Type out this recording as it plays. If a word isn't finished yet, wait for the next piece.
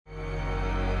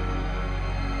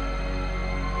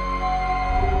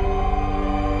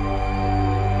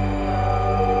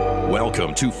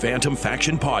Welcome to Phantom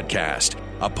Faction Podcast,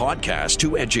 a podcast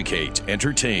to educate,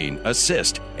 entertain,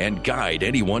 assist, and guide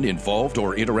anyone involved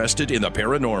or interested in the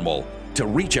paranormal. To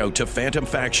reach out to Phantom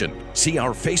Faction, see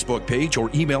our Facebook page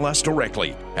or email us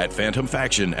directly at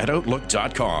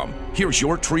phantomfaction@outlook.com. Here's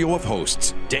your trio of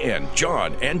hosts, Dan,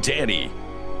 John, and Danny.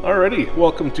 Alrighty,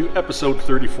 welcome to episode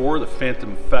 34 of the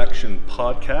Phantom Faction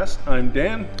Podcast. I'm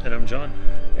Dan. And I'm John.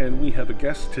 And we have a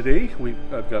guest today.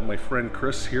 I've got my friend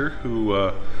Chris here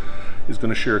who is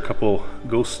going to share a couple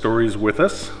ghost stories with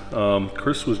us.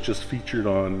 Chris was just featured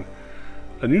on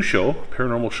a new show,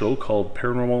 paranormal show called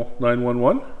Paranormal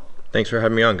 911. Thanks for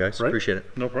having me on, guys. Right? Appreciate it.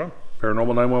 No problem.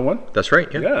 Paranormal 911? That's right,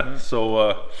 Yeah.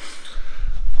 So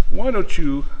why don't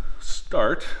you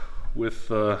start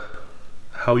with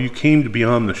how you came to be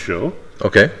on the show.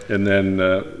 Okay. And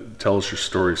then tell us your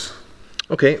stories.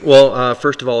 Okay. Well,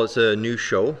 first of all, it's a new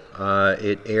show.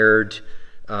 It aired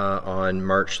on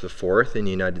March the 4th in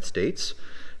the United States,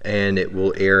 and it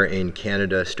will air in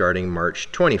Canada starting March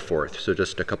 24th, so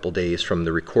just a couple days from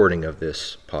the recording of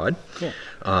this pod. Cool.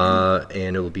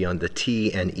 And it will be on the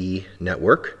T&E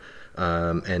network,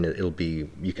 and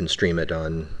you can stream it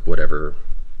on whatever,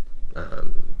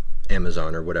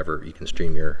 Amazon or whatever you can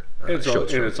stream your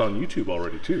shows. And it's on YouTube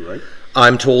already too, right?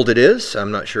 I'm told it is.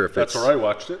 I'm not sure if That's where I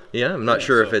watched it. Yeah, I'm not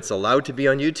sure if it's allowed to be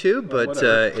on YouTube, but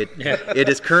it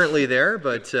is currently there.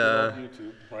 But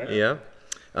YouTube, right? yeah.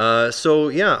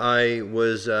 I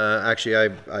was actually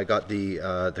I got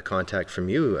the contact from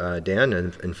you, Dan,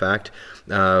 and in fact,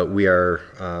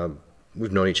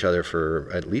 we've known each other for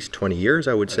at least 20 years,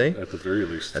 I would say. At the very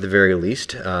least. At the very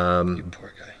least. You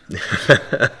poor guy.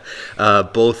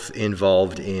 Both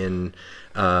involved in,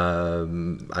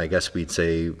 I guess we'd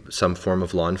say, some form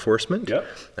of law enforcement. Yep.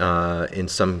 In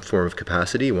some form of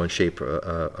capacity, one shape,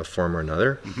 a form or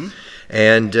another. Mm-hmm.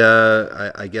 And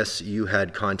I guess you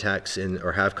had contacts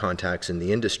have contacts in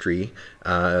the industry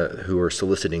who are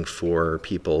soliciting for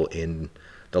people in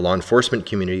the law enforcement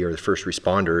community or the first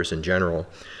responders in general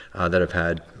that have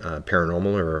had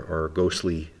paranormal or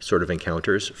ghostly sort of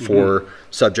encounters for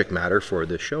subject matter for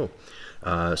this show.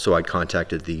 So I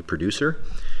contacted the producer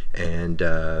and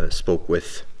spoke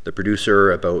with the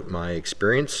producer about my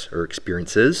experience or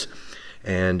experiences,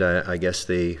 and I guess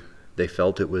they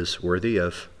felt it was worthy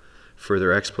of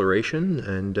further exploration,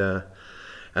 and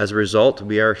as a result,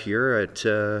 we are here at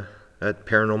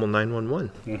Paranormal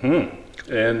 911.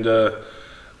 Mm-hmm. And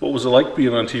what was it like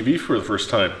being on TV for the first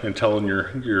time and telling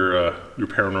your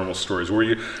paranormal stories? Were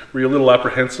you a little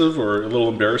apprehensive or a little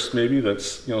embarrassed maybe that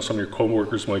some of your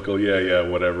coworkers might go, yeah,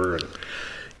 whatever? And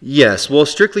yes, well,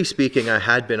 strictly speaking, I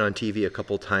had been on TV a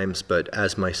couple times, but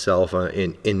as myself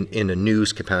in a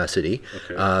news capacity.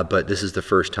 Okay. But this is the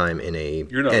first time in a.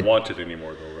 You're not wanted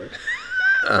anymore, though, right?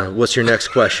 What's your next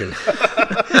question?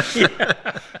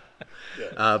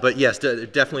 But yes,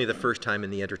 definitely the first time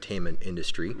in the entertainment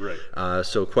industry. Right.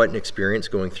 So quite an experience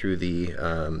going through the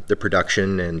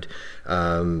production and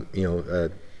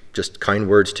just kind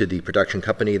words to the production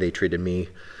company. They treated me,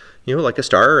 like a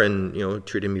star, and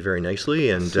treated me very nicely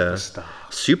and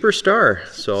superstar.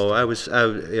 So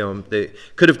they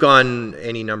could have gone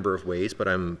any number of ways, but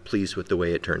I'm pleased with the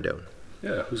way it turned out.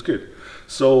 Yeah, it was good.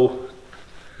 So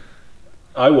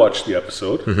I watched the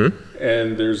episode,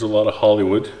 and there's a lot of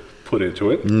Hollywood put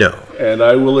into it. No. And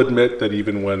I will admit that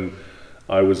even when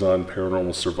I was on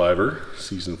Paranormal Survivor,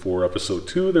 Season 4, Episode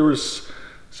 2, there was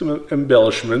some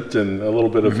embellishment and a little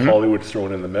bit of Hollywood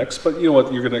thrown in the mix. But you know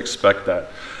what? You're going to expect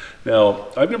that. Now,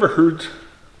 I've never heard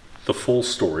the full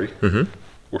story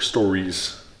or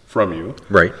stories from you.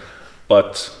 Right.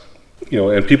 But,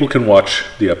 and people can watch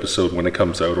the episode when it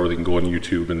comes out, or they can go on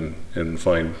YouTube and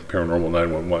find Paranormal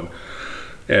 911.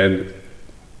 And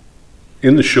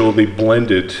in the show, they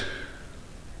blended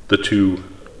the two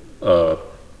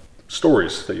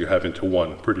stories that you have into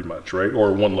one, pretty much, right?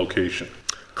 Or one location.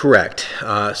 Correct.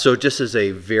 So just as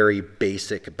a very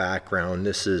basic background,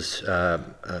 this is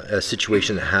a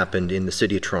situation that happened in the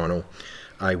city of Toronto.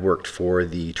 I worked for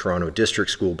the Toronto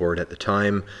District School Board at the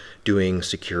time, doing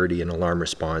security and alarm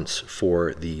response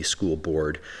for the school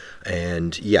board.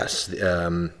 And yes,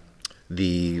 as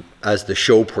the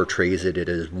show portrays it, it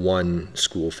is one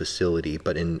school facility,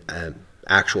 but in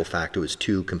actual fact, it was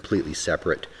two completely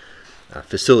separate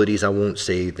facilities. I won't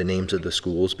say the names of the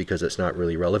schools because it's not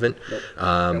really relevant. Nope.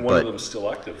 And one of them is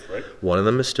still active, right? One of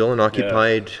them is still an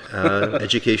occupied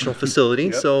educational facility.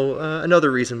 Yep. So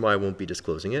another reason why I won't be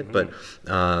disclosing it. But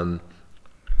the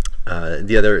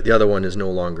other one is no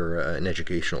longer an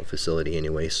educational facility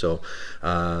anyway. So,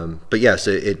 but yes,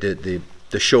 the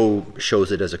show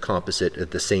shows it as a composite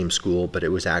at the same school, but it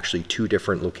was actually two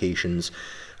different locations,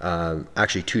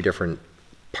 actually two different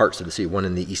parts of the city, one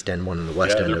in the east end, one in the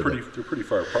west end. They're pretty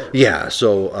far apart. Yeah,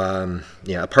 so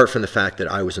apart from the fact that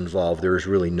I was involved, there was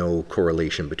really no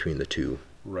correlation between the two.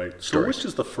 Right. So stories. which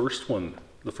is the first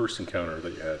encounter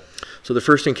that you had? So the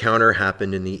first encounter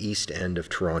happened in the east end of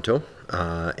Toronto,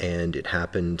 and it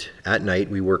happened at night.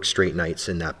 We worked straight nights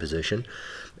in that position.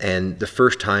 And the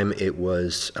first time it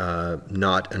was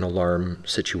not an alarm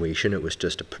situation, it was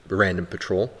just a random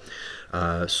patrol.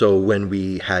 So when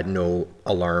we had no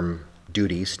alarm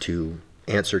duties to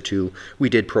answer to, we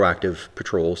did proactive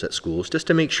patrols at schools just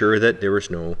to make sure that there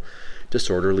was no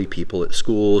disorderly people at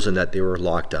schools and that they were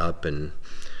locked up and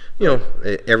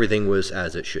everything was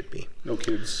as it should be. No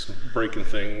kids breaking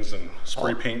things and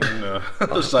spray painting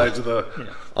the sides of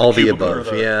the all the above,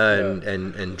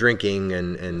 and drinking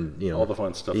and all the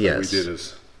fun stuff yes. that we did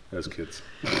as kids.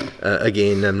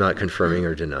 Again, I'm not confirming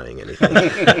or denying anything.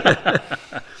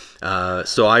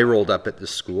 So I rolled up at the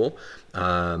school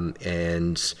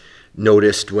and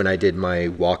noticed when I did my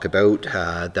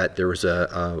walkabout that there was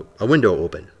a window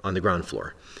open on the ground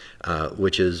floor.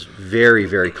 Which is very,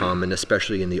 very common,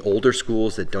 especially in the older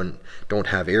schools that don't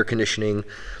have air conditioning.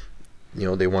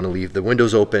 They want to leave the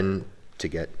windows open to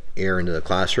get air into the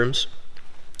classrooms.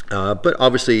 But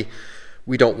obviously,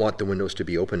 we don't want the windows to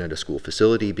be open at a school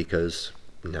facility because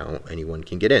now anyone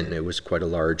can get in. It was quite a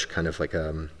large kind of like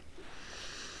a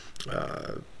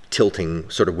tilting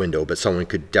sort of window, but someone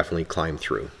could definitely climb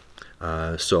through.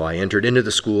 So I entered into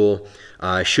the school.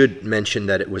 I should mention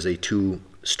that it was a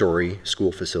 2-story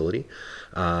school facility.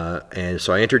 And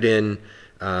so I entered in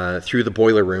through the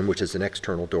boiler room, which is an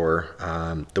external door.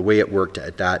 The way it worked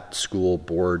at that school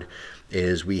board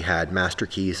is we had master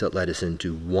keys that led us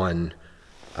into one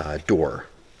door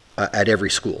at every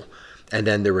school. And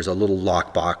then there was a little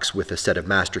lockbox with a set of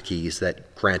master keys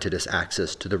that granted us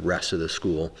access to the rest of the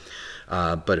school.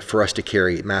 But for us to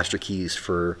carry master keys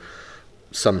for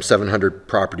some 700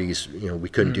 properties, we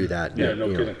couldn't do that. Yeah,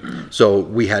 no kidding. So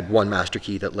we had one master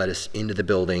key that led us into the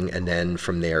building, and then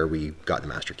from there we got the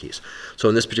master keys. So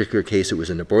in this particular case, it was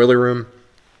in the boiler room,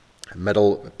 a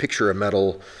metal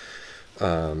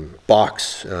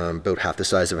box, about half the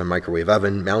size of a microwave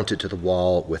oven, mounted to the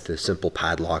wall with a simple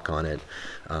padlock on it.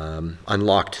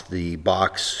 Unlocked the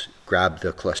box, grabbed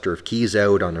the cluster of keys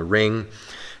out on a ring,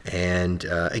 and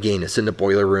again, it's in the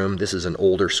boiler room. This is an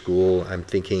older school. I'm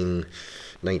thinking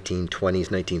 1920s,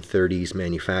 1930s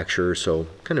manufacture, so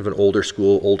kind of an older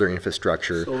school, older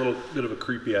infrastructure. So a little bit of a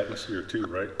creepy atmosphere too,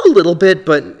 right? A little bit,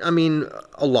 but I mean,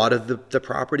 a lot of the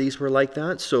properties were like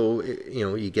that, so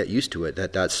you get used to it.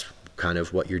 That's kind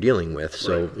of what you're dealing with.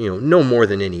 So right. No more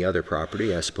than any other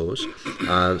property, I suppose.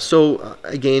 So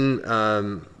again,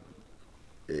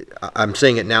 I'm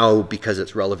saying it now because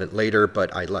it's relevant later,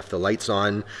 but I left the lights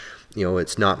on.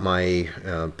 It's not my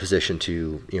position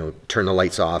to turn the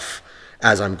lights off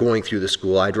as I'm going through the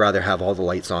school. I'd rather have all the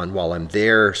lights on while I'm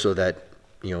there so that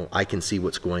I can see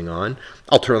what's going on.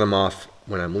 I'll turn them off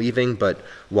when I'm leaving, but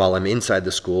while I'm inside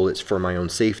the school, it's for my own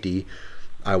safety.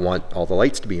 I want all the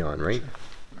lights to be on, right?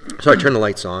 So I turn the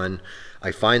lights on.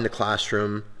 I find the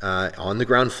classroom on the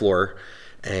ground floor,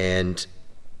 and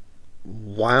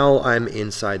while I'm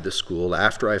inside the school,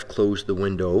 after I've closed the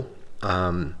window,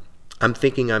 I'm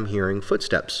thinking I'm hearing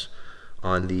footsteps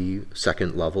on the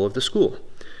second level of the school.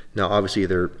 Now, obviously,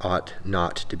 there ought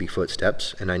not to be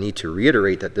footsteps, and I need to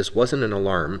reiterate that this wasn't an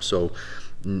alarm, so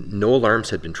no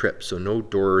alarms had been tripped, so no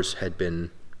doors had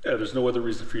been... Yeah, there's no other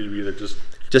reason for you to be there,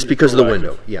 just because of the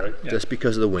window, right? Just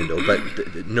because of the window, but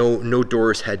no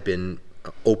doors had been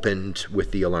opened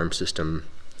with the alarm system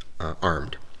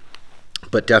armed,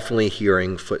 but definitely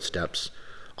hearing footsteps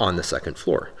on the second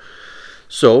floor.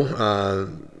 So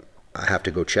I have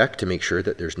to go check to make sure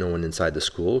that there's no one inside the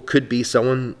school. Could be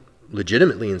someone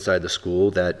legitimately inside the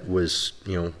school that was,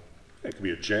 it could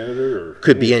be a janitor or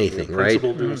could be anything, right?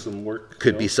 Principal doing some work.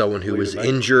 Could be someone who was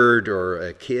injured, or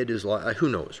a kid is, who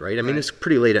knows, right? I mean, it's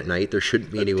pretty late at night. There shouldn't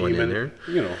be anyone in there.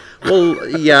 Well,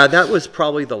 yeah, that was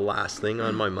probably the last thing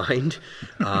on my mind.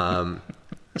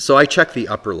 So I checked the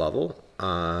upper level,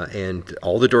 and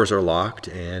all the doors are locked,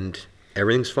 and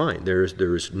everything's fine.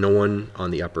 There's no one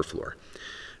on the upper floor.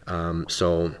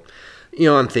 So,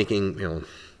 I'm thinking,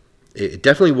 it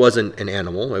definitely wasn't an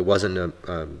animal. It wasn't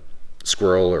a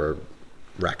squirrel or a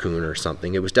raccoon or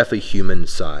something. It was definitely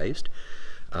human-sized.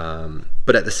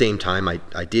 But at the same time,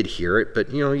 I did hear it.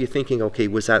 But, you're thinking, okay,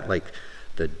 was that like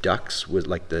the ducks? Was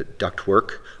like the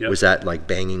ductwork? Yep. Was that like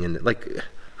banging? And like,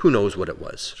 who knows what it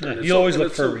was? Yeah, you always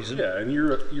look for a reason. Yeah, and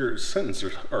your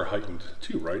senses are heightened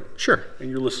too, right? Sure. And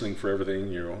you're listening for everything,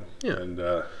 Yeah.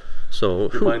 And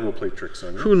So Your mind will play tricks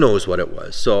on you. who knows what it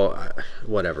was? So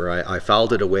whatever, I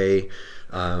filed it away.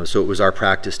 So it was our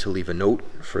practice to leave a note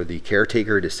for the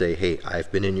caretaker to say, hey,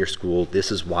 I've been in your school.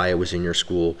 This is why I was in your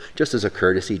school, just as a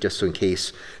courtesy, just so in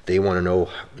case they want to know,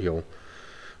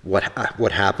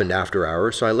 what happened after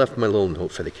hours. So I left my little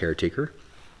note for the caretaker.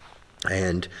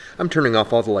 And I'm turning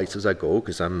off all the lights as I go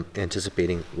because I'm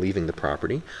anticipating leaving the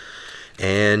property.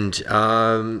 And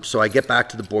so I get back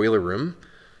to the boiler room,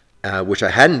 which I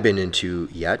hadn't been into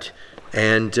yet,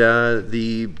 and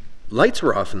the lights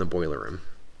were off in the boiler room.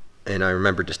 And I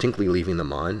remember distinctly leaving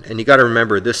them on. And you got to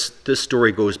remember, this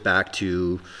story goes back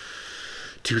to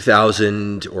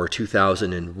 2000 or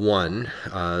 2001.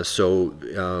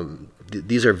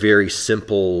 These are very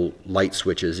simple light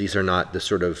switches. These are not the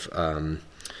sort of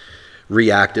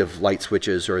reactive light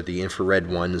switches or the infrared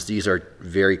ones. These are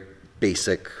very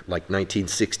basic, like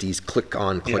 1960s click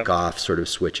on, click off sort of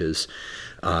switches.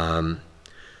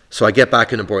 So I get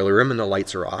back in the boiler room and the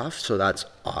lights are off, so that's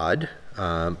odd.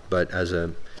 But as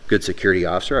a good security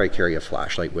officer, I carry a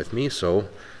flashlight with me, so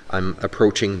I'm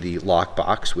approaching the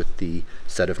lockbox with the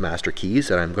set of master keys,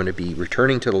 and I'm going to be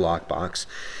returning to the lockbox.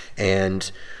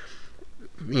 And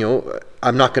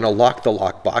I'm not going to lock the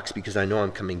lockbox because I know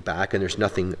I'm coming back and there's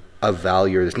nothing of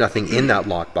value, or there's nothing in that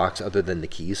lockbox other than the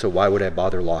key, so why would I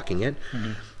bother locking it?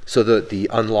 Mm-hmm. So the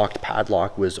unlocked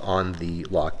padlock was on the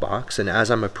lockbox, and as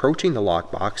I'm approaching the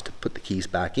lockbox to put the keys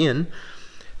back in,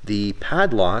 the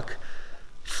padlock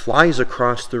flies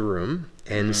across the room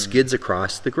and skids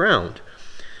across the ground.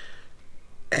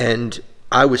 And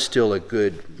I was still a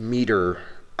good meter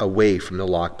away from the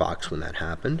lockbox when that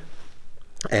happened.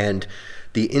 And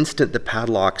the instant the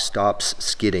padlock stops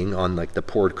skidding on like the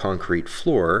poured concrete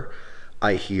floor,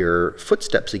 I hear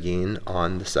footsteps again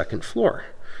on the second floor.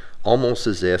 Almost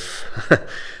as if,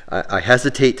 I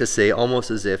hesitate to say,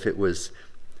 almost as if it was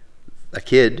a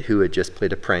kid who had just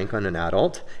played a prank on an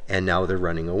adult and now they're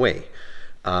running away.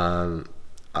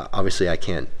 Obviously I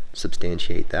can't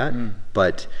substantiate that,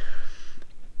 but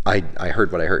I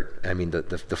heard what I heard. I mean,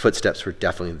 the footsteps were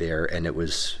definitely there, and it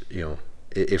was,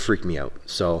 it freaked me out.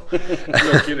 So,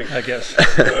 no kidding, I guess.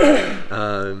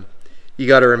 You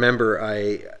got to remember,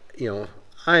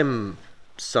 I'm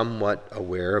somewhat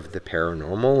aware of the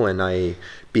paranormal, and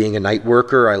being a night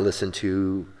worker, I listen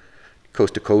to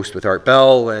Coast to Coast with Art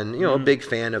Bell, and a big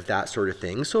fan of that sort of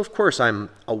thing. So of course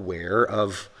I'm aware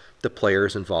of the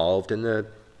players involved and the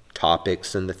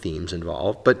topics and the themes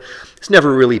involved, but it's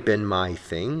never really been my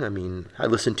thing. I mean, I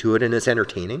listen to it and it's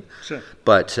entertaining. Sure.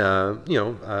 But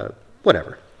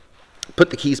whatever.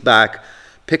 Put the keys back,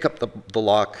 pick up the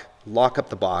lock up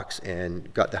the box,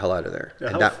 and got the hell out of there. Now,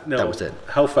 and that was it.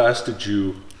 How fast did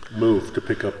you move to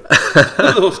pick up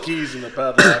those keys in the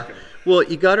padlock? Well,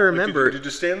 you got to remember. Did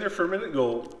you stand there for a minute and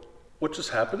go, what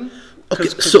just happened? Okay,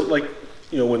 so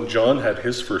when John had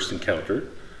his first encounter,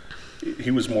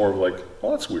 he was more of like, oh,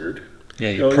 that's weird. Yeah,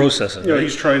 you process it. Right?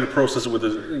 He's trying to process it with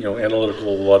his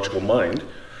analytical, logical mind.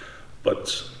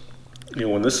 But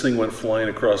when this thing went flying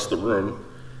across the room.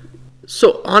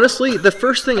 So honestly, the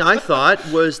first thing I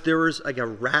thought was there was like a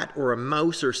rat or a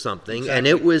mouse or something, exactly. And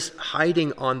it was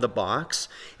hiding on the box,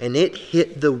 and it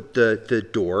hit the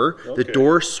door. Okay. The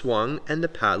door swung, and the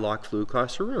padlock flew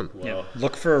across the room. Wow. Yeah.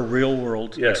 Look for a real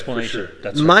world explanation. For sure.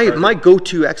 That's my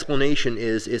go-to explanation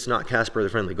is it's not Casper the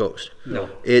Friendly Ghost. No.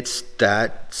 It's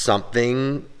that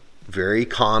something very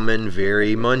common,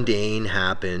 very mundane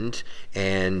happened,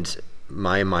 and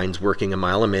my mind's working a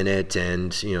mile a minute,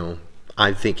 and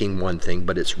I'm thinking one thing,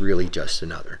 but it's really just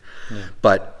another. Yeah.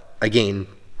 But again,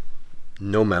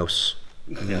 no mouse,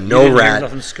 no rat,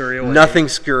 nothing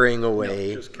scurrying away.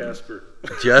 No, just Casper.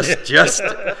 Just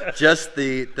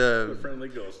the friendly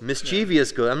ghost.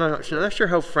 Mischievous ghost. I'm not sure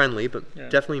how friendly, but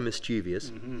definitely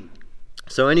mischievous. Mm-hmm.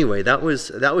 So anyway, that was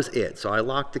it. So I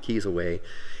locked the keys away,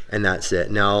 and that's it.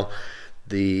 Now,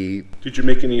 Did you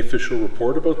make any official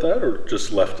report about that, or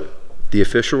just left it? The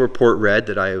official report read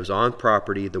that I was on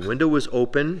property, the window was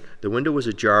open, the window was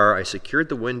ajar, I secured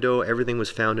the window, everything was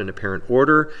found in apparent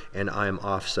order, and I am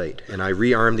off-site. And I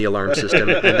rearmed the alarm system,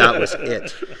 and that was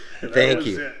it. Thank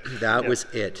you. That was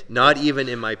it. Not even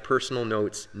in my personal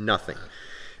notes, nothing.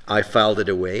 I filed it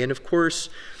away, and of course,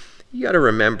 you got to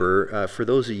remember, for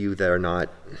those of you that are not,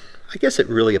 I guess it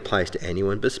really applies to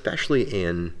anyone, but especially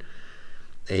in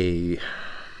a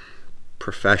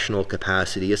professional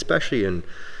capacity, especially in,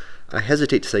 I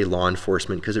hesitate to say law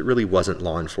enforcement because it really wasn't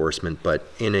law enforcement, but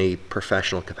in a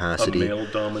professional capacity. A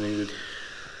male-dominated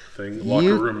thing,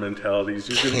 locker room mentalities.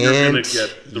 You're going to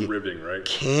get the ribbing, right?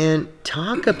 Can't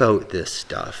talk about this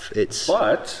stuff.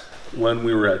 But when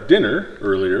we were at dinner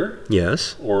earlier,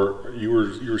 yes, or you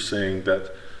were saying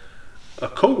that a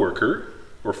coworker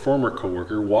or former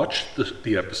coworker watched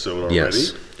the episode already,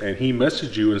 yes. and he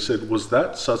messaged you and said, "Was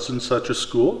that such and such a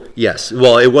school?" Yes.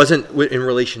 Well, it wasn't in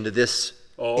relation to this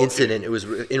incident. Okay. It was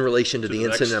in relation to the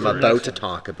incident I'm story. about to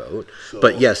talk about. So-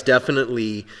 But yes,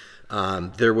 definitely,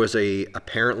 there was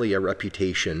apparently a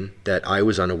reputation that I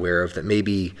was unaware of that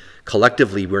maybe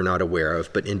collectively we're not aware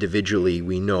of, but individually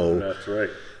we know. That's right.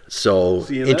 So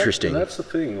See, interesting. That's the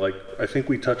thing. Like, I think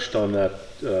we touched on that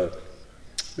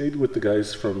maybe with the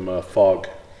guys from Fog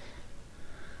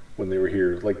when they were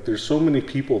here. Like, there's so many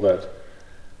people that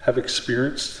have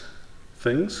experienced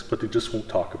things, but they just won't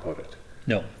talk about it.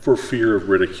 No. For fear of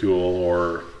ridicule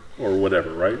or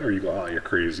whatever, right? Or you go, "Oh, you're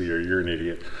crazy," or "You're an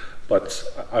idiot." But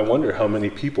I wonder how many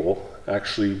people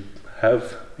actually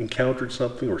have encountered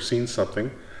something or seen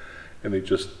something, and they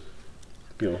just,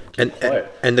 keep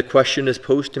quiet. And the question is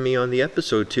posed to me on the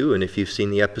episode too. And if you've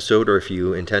seen the episode, or if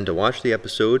you intend to watch the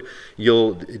episode,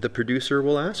 the producer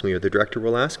will ask me, or the director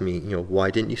will ask me,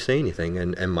 why didn't you say anything?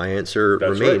 And my answer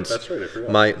remains. That's right. I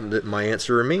forgot. My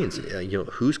answer remains.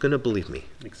 Who's going to believe me?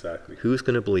 Exactly. Who's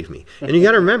going to believe me? And you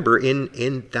got to remember,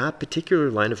 in that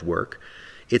particular line of work,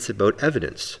 it's about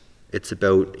evidence. It's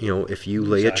about, if you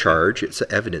lay a charge, it's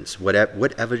evidence. What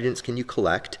evidence can you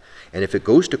collect? And if it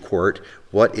goes to court,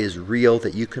 what is real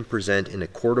that you can present in a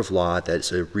court of law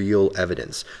that's a real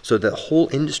evidence? So the whole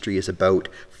industry is about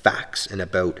facts and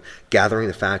about gathering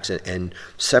the facts and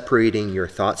separating your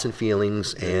thoughts and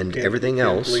feelings and everything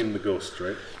else. You can't blame the ghost,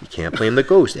 right? You can't blame the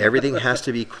ghost. Everything has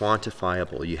to be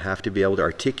quantifiable. You have to be able to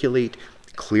articulate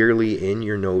clearly in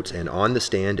your notes and on the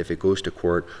stand, if it goes to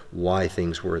court, why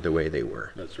things were the way they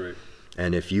were. That's right.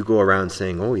 And if you go around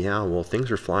saying, "Oh yeah, well things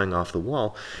are flying off the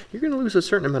wall," you're going to lose a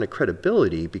certain amount of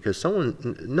credibility because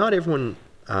not everyone.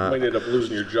 You might end up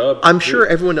losing your job. I'm sure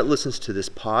everyone that listens to this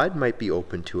pod might be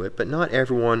open to it, but not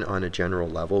everyone on a general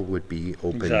level would be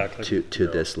open to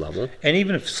this level. And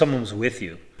even if someone was with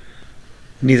you,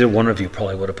 neither one of you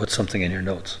probably would have put something in your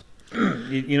notes.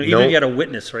 Even if you had a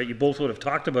witness, right? You both would have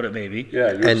talked about it, maybe.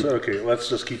 Yeah. Okay. Let's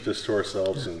just keep this to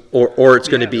ourselves. Or it's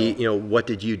going to be, what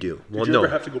did you do? Did you ever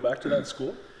have to go back to that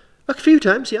school? A few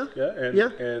times, yeah.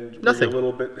 Yeah. And nothing. Were you a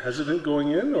little bit hesitant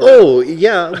going in? Or? Oh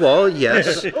yeah. Well,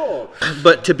 yes. Oh.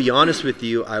 But to be honest with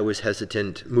you, I was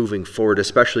hesitant moving forward,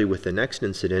 especially with the next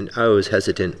incident. I was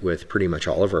hesitant with pretty much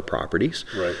all of our properties,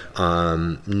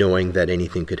 right? Knowing that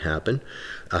anything could happen.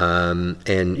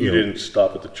 And you didn't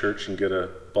stop at the church and get a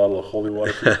bottle of holy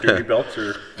water for your duty belt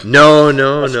or no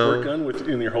squirt gun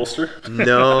in your holster?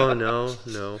 No.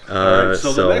 All right,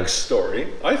 so the next story,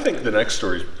 I think the next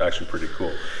story is actually pretty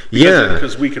cool.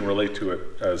 Because we can relate to it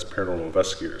as paranormal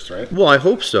investigators, right? Well, I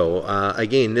hope so.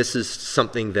 Again, this is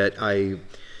something that I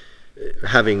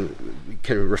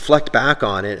can reflect back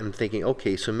on it and thinking,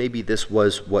 okay, so maybe this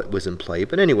was what was in play.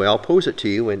 But anyway, I'll pose it to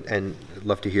you and I'd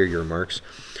love to hear your remarks.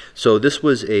 So this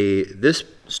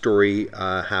story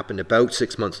happened about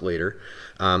 6 months later.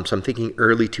 So I'm thinking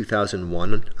early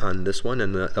 2001 on this one,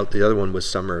 and the other one was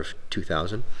summer of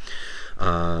 2000.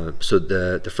 So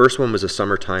the first one was a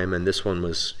summertime, and this one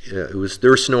was there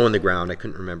was snow on the ground. I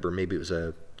couldn't remember. Maybe it was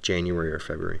a January or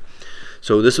February.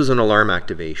 So this was an alarm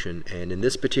activation, and in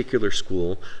this particular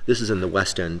school, this is in the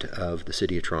west end of the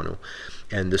city of Toronto,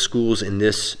 and the schools in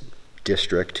this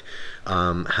district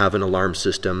have an alarm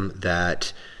system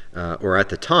that, or at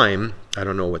the time, I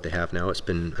don't know what they have now, it's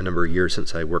been a number of years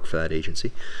since I worked for that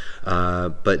agency,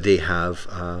 but they have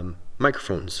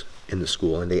microphones in the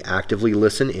school, and they actively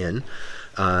listen in,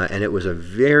 and it was a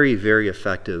very, very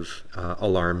effective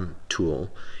alarm tool.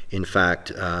 In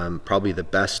fact, probably the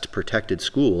best protected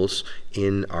schools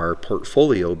in our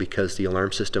portfolio because the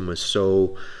alarm system was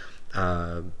so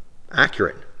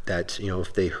accurate that,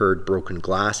 if they heard broken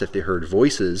glass, if they heard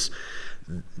voices,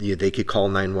 they could call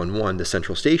 911, the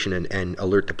central station, and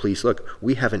alert the police. Look,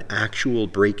 we have an actual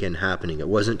break-in happening. It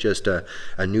wasn't just a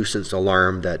nuisance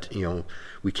alarm that,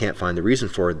 we can't find the reason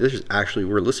for it. This is actually,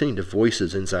 we're listening to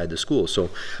voices inside the school.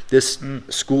 So this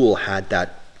school had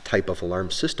that type of alarm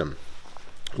system,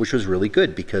 which was really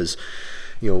good because,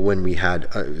 when we had,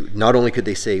 not only could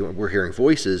they say we're hearing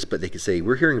voices, but they could say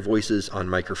we're hearing voices on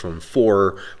microphone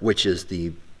 4, which is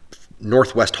the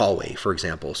northwest hallway, for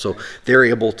example. So they're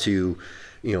able to,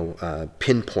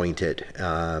 pinpoint it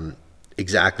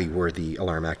exactly where the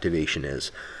alarm activation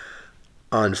is.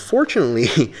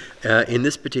 Unfortunately, in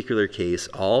this particular case,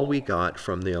 all we got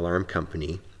from the alarm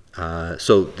company,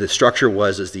 so the structure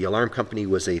was the alarm company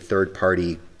was a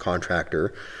third-party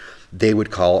contractor. They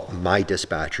would call my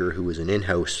dispatcher, who was an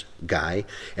in-house guy,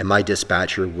 and my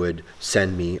dispatcher would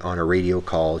send me on a radio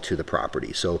call to the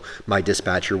property. So my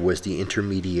dispatcher was the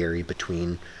intermediary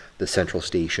between the central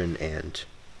station and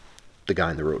the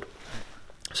guy on the road.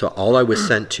 So all I was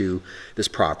sent to this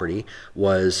property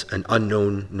was an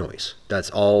unknown noise. That's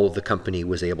all the company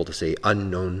was able to say,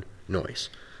 unknown noise.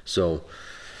 So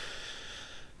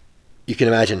you can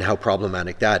imagine how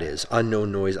problematic that is.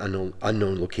 Unknown noise,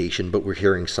 unknown location, but we're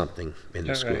hearing something in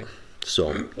the school. Right.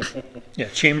 So, yeah,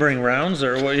 chambering rounds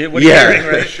or what are you hearing,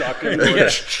 right? Shocking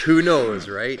noise. Who knows,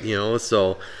 right?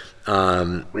 So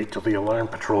wait till the alarm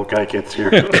patrol guy gets here.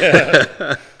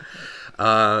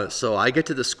 So I get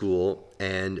to the school,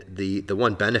 and the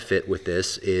one benefit with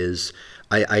this is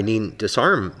I need to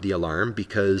disarm the alarm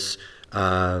because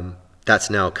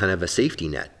that's now kind of a safety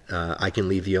net. I can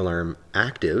leave the alarm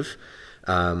active,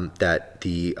 that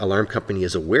the alarm company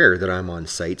is aware that I'm on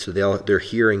site, so they're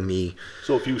hearing me.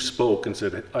 So if you spoke and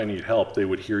said, I need help, they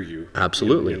would hear you.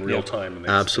 Absolutely. In real time. And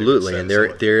absolutely. And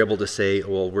they're able to say,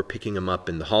 well, we're picking them up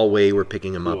in the hallway, we're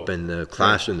picking them up in the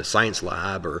classroom, the science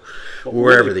lab, or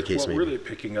wherever the case may be. What were they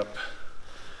picking up?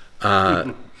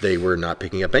 They were not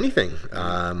picking up anything.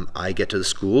 I get to the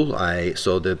school.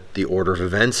 So the order of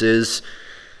events is,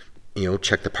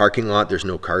 check the parking lot. There's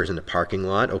no cars in the parking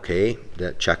lot. Okay,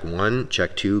 check 1,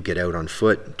 check 2, get out on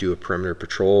foot, do a perimeter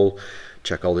patrol,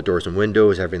 check all the doors and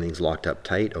windows, everything's locked up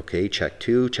tight. Okay, check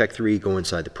 2, check 3, go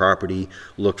inside the property,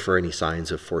 look for any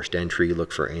signs of forced entry,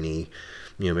 look for any,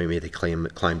 maybe they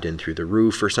climbed in through the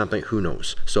roof or something, who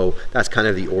knows. So that's kind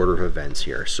of the order of events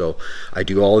here. So I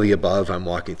do all the above. I'm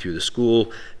walking through the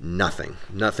school, nothing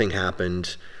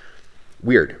happened.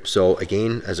 Weird. So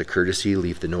again, as a courtesy,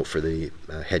 leave the note for the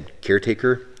head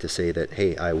caretaker to say that,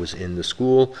 hey, I was in the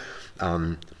school.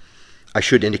 I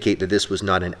should indicate that this was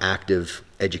not an active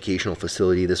educational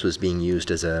facility. This was being used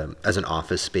as an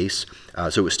office space.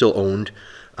 So it was still owned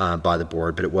by the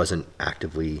board, but it wasn't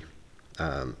actively,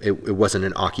 it wasn't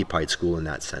an occupied school in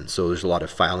that sense. So there's a lot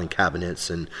of filing cabinets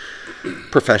and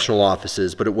professional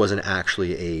offices, but it wasn't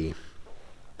actually a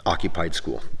occupied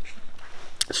school.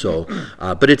 So,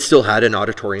 but it still had an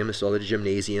auditorium, it still had a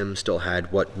gymnasium, still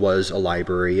had what was a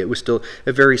library. It was still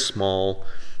a very small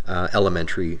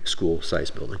elementary school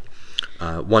size building.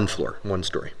 1 floor, 1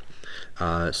 story.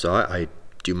 So I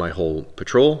do my whole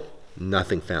patrol,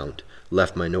 nothing found.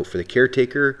 Left my note for the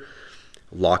caretaker,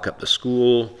 lock up the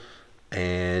school,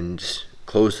 and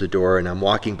close the door. And I'm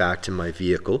walking back to my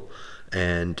vehicle,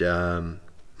 and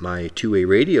my two-way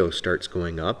radio starts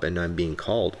going up, and I'm being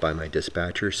called by my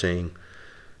dispatcher saying,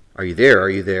 are you there? Are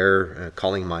you there?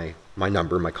 Calling my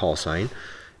number, my call sign.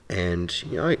 And,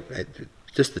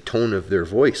 just the tone of their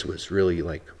voice was really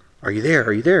like, are you there?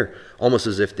 Are you there? Almost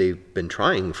as if they've been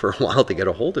trying for a while to get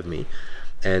a hold of me.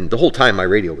 And the whole time my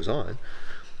radio was on.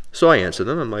 So I answered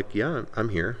them. I'm like, yeah, I'm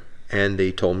here. And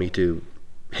they told me to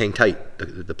hang tight.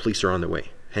 The police are on their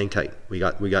way. Hang tight. We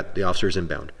got the officers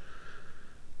inbound.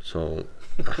 So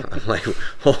I'm like,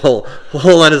 hold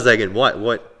on a second.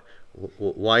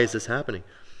 Why is this happening?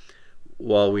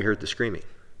 Well, we heard the screaming,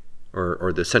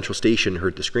 or the central station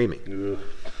heard the screaming.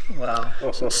 Wow.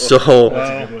 So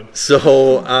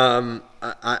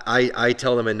I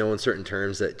tell them in no uncertain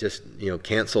terms that just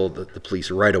cancel the police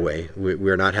right away.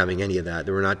 We're not having any of that.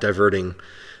 We're not diverting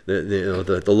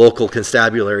the local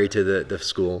constabulary to the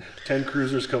school. 10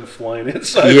 cruisers come flying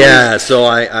inside. Yeah. So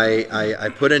I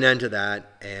put an end to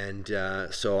that, and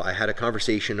so I had a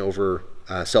conversation over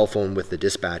cell phone with the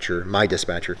dispatcher, my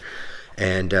dispatcher,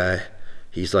 and.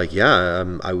 He's like, yeah,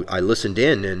 I listened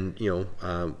in, and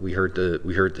we heard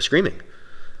the screaming.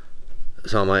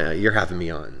 So I'm like, you're having me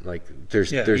on. Like,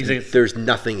 there's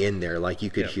nothing in there. Like, you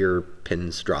could hear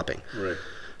pins dropping. Right.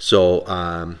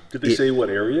 So did they say what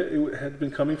area it had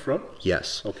been coming from?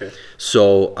 Yes. Okay.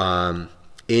 So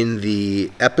in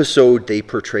the episode, they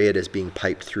portray it as being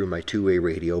piped through my two-way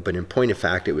radio, but in point of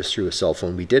fact, it was through a cell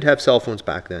phone. We did have cell phones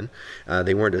back then.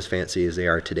 They weren't as fancy as they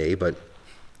are today, but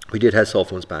we did have cell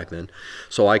phones back then.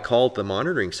 So I called the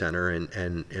monitoring center,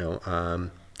 and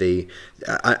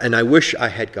I wish I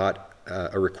had got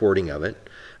a recording of it,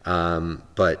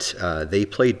 but they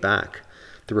played back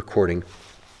the recording,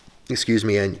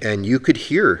 and you could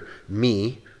hear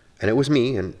me, and it was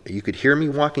me, and you could hear me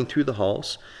walking through the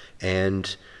halls,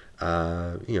 and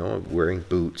wearing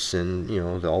boots,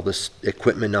 and all this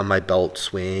equipment on my belt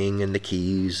swing, and the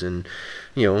keys, and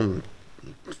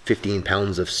 15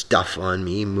 pounds of stuff on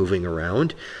me moving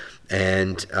around,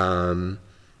 and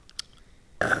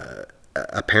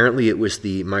apparently it was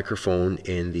the microphone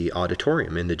in the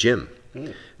auditorium in the gym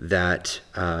that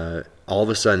all of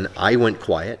a sudden I went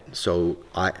quiet. So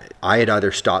I had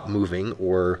either stopped moving,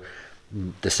 or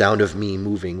the sound of me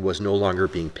moving was no longer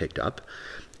being picked up,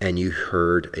 and you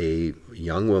heard a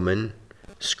young woman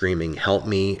screaming, "Help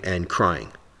me," and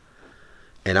crying.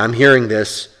 And I'm hearing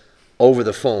this over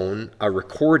the phone a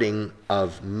recording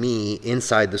of me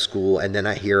inside the school, and then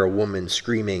I hear a woman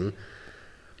screaming,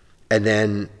 and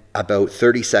then about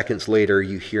 30 seconds later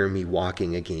you hear me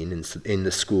walking again in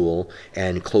the school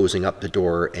and closing up the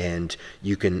door, and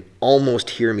you can almost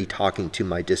hear me talking to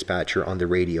my dispatcher on the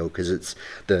radio because it's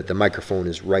the microphone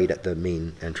is right at the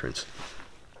main entrance.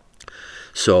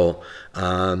 So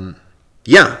so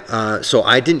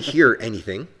I didn't hear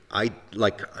anything.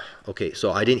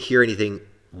 So I didn't hear anything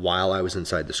while I was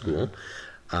inside the school.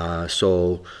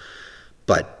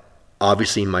 But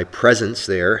obviously my presence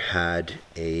there had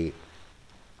a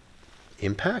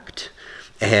impact,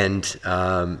 and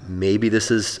maybe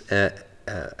this is an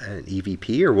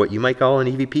EVP, or what you might call an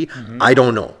EVP. I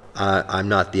don't know. I'm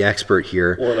not the expert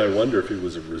here. Well, and I wonder if it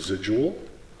was a residual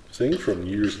thing from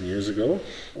years and years ago,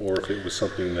 or if it was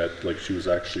something that, like, she was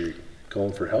actually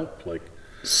calling for help. Like,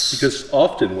 because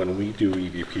often when we do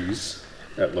EVPs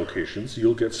at locations,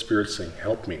 you'll get spirits saying,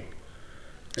 "Help me,"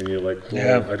 and you're like,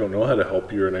 "Well, I don't know how to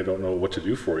help you, and I don't know what to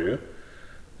do for you."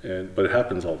 But it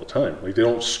happens all the time. Like, they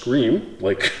don't scream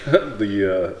like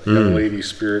the young lady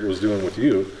spirit was doing with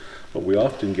you, but we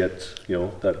often get,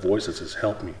 that voice that says,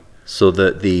 "Help me." So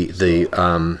the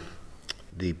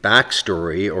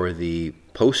backstory, or the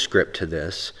postscript to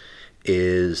this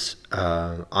is,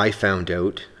 I found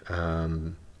out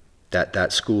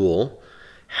that school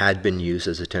had been used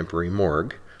as a temporary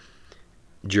morgue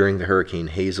during the Hurricane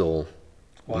Hazel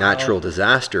natural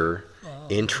disaster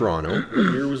in Toronto.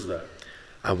 What year was that?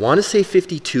 I want to say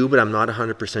 52, but I'm not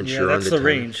 100% sure on the that's the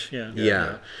range.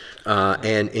 Yeah.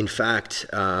 And in fact,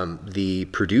 the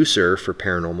producer for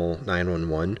Paranormal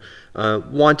 911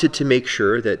 wanted to make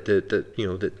sure that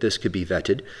that this could be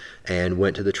vetted, and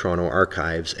went to the Toronto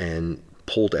archives and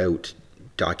pulled out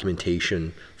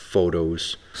documentation,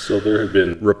 photos. So there have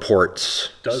been reports,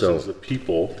 dozens of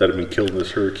people that have been killed in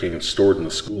this hurricane and stored in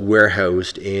the school,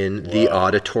 warehoused in the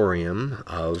auditorium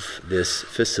of this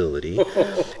facility.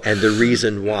 And the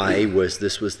reason why was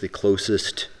this was the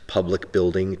closest public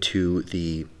building to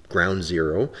the ground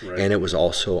zero, and it was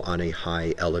also on a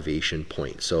high elevation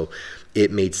point. So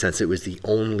it made sense. It was the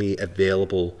only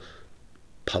available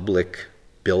public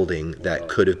building that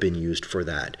could have been used for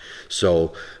that.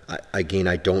 So again,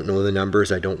 I don't know the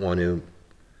numbers. I don't want to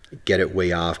get it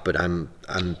way off, but I'm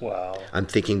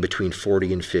thinking between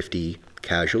 40 and 50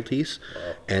 casualties.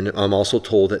 And I'm also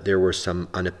told that there were some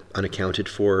unaccounted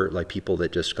for, like people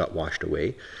that just got washed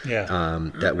away,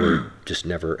 that were just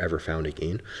never ever found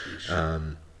again.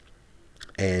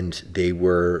 And they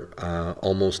were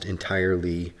almost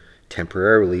entirely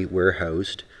temporarily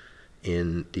warehoused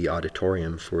in the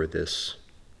auditorium for this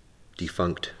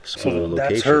defunct school location.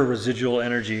 That's her residual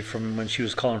energy from when she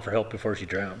was calling for help before she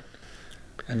drowned.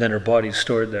 And then her body's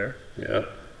stored there. Yeah.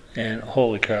 And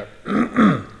holy crap.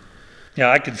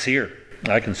 Yeah, I can see her.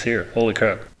 Holy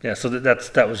crap. Yeah, so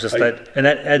that was just that. And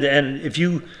if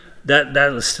you, that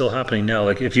is still happening now.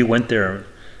 Like, if you went there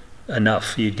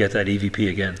enough, you'd get that EVP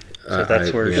again. So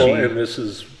that's where she... and this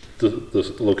is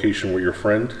the location where your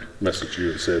friend messaged you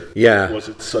and said, was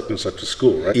it such and such a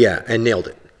school, right? Yeah, and nailed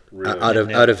it. Really? Out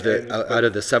of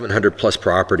the 700 plus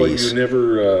properties. But you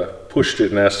never pushed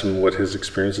it and asked him what his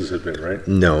experiences had been, right?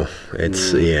 No,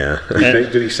 it's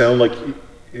Did he sound like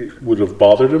it would have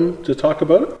bothered him to talk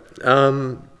about it?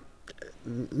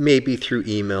 Maybe through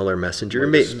email or messenger.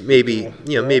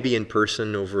 Maybe in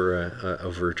person over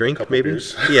a drink. Maybe.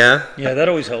 Beers. Yeah. Yeah, that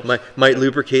always helps. Might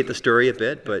lubricate the story a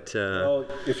bit, but. Well,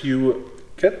 if you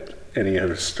get any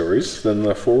other stories,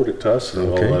 then forward it to us,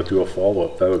 and we'll do a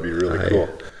follow-up. That would be really cool.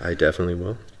 I definitely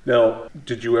will. Now,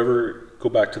 did you ever go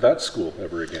back to that school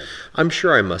ever again? I'm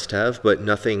sure I must have, but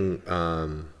nothing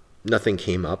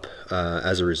came up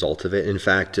as a result of it. In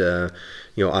fact, I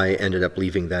ended up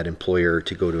leaving that employer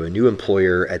to go to a new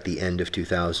employer at the end of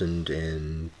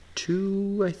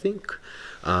 2002, I think.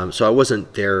 So I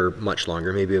wasn't there much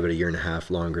longer, maybe about a year and a half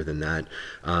longer than that.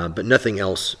 But nothing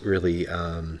else really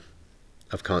of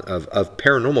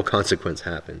paranormal consequence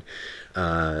happened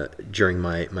during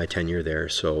my tenure there.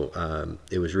 So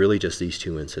it was really just these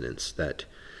two incidents that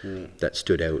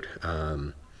stood out.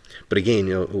 But again,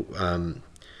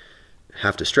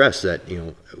 have to stress that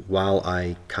while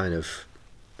I kind of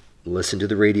listened to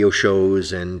the radio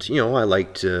shows, and I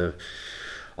liked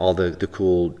all the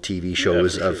cool TV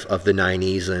shows of the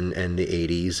 90s and the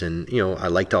 80s, and I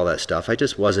liked all that stuff. I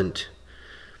just wasn't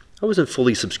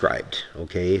fully subscribed.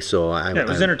 Okay, so it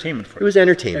was entertainment for you. It was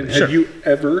entertainment. And had you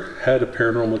ever had a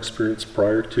paranormal experience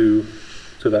prior to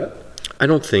that? I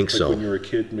don't think Like so. when you were a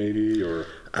kid, maybe, or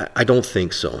I don't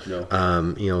think so.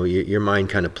 No. Your mind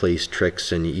kind of plays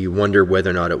tricks, and you wonder whether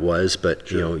or not it was, but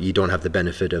Sure. you don't have the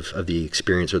benefit of the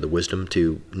experience or the wisdom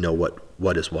to know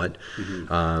what is what.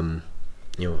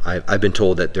 I've been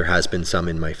told that there has been some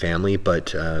in my family,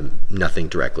 but nothing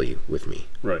directly with me.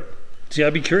 right. See,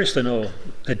 I'd be curious to know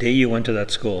the day you went to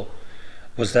that school.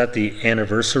 Was that the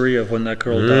anniversary of when that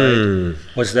girl died?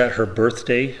 Was that her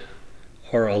birthday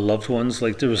or a loved one's?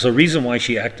 Like, there was a reason why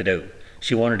she acted out.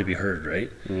 She wanted to be heard, right?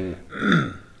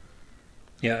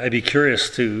 Yeah, I'd be curious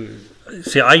to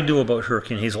see. I knew about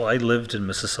Hurricane Hazel. I lived in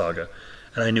Mississauga,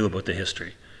 and I knew about the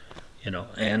history,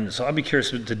 and so I'd be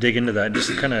curious to dig into that, just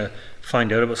to kind of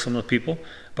find out about some of the people.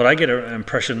 But I get an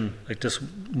impression like this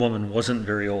woman wasn't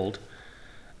very old,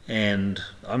 and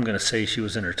I'm going to say she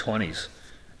was in her 20s.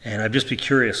 And I'd just be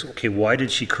curious, okay, why did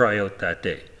she cry out that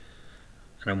day?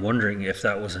 And I'm wondering if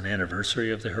that was an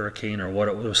anniversary of the hurricane or what.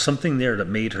 It was something there that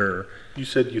made her. You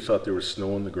said you thought there was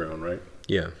snow on the ground, right?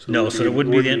 Yeah. No, so it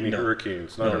wouldn't be any no.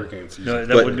 hurricanes, not hurricane season. No,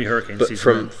 that wouldn't be hurricane But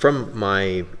season. from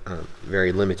my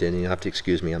very limited, and you have to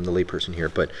excuse me, I'm the layperson here.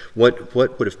 But what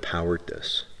would have powered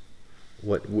this?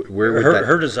 Where would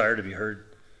her desire to be heard.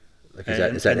 like,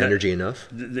 is that energy enough?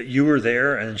 That you were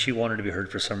there, and she wanted to be heard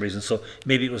for some reason. So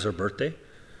maybe it was her birthday.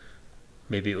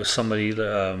 Maybe it was somebody,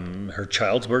 her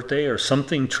child's birthday, or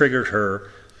something triggered her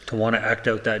to want to act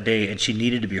out that day, and she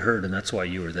needed to be heard, and that's why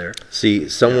you were there. See,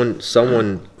 someone,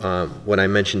 when I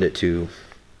mentioned it to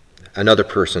another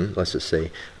person, let's just say,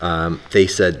 they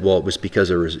said, well, it was because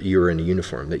you were in a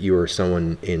uniform, that you were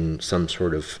someone in some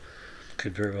sort of,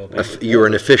 Could very well be. you were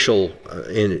an official,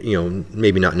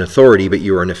 maybe not an authority, but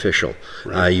you were an official.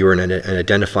 Right. You were in an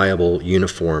identifiable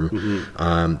uniform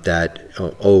that,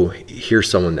 here's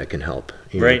someone that can help.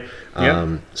 Right.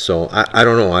 Yeah. So I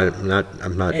don't know.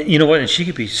 I'm not. And you know what? And she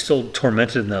could be still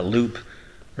tormented in that loop,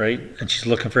 right? And she's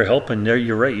looking for help. And there,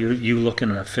 you're right. You look in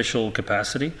an official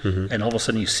capacity, and all of a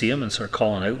sudden you see him and start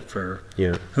calling out for.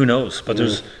 Yeah. Who knows? But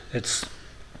it's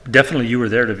definitely you were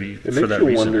there to be It for makes that you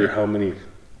reason. wonder how many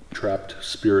trapped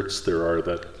spirits there are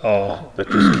that Oh,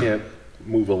 just can't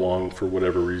move along for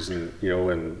whatever reason,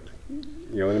 and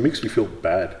it makes me feel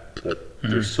bad that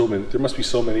there's so many. There must be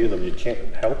so many of them. You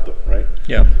can't help them, right?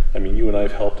 yeah. I mean, you and I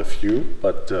have helped a few,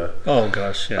 but Oh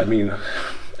gosh, yeah. I mean,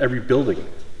 every building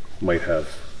might have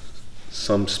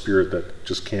some spirit that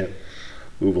just can't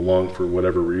move along for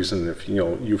whatever reason. If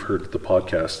you've heard the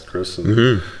podcast, Chris,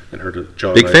 and heard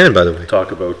John. Big and I fan, by the way.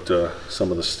 Talk about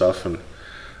some of the stuff, and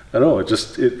I don't know.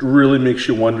 It really makes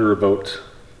you wonder about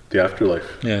the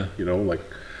afterlife. Yeah.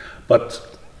 But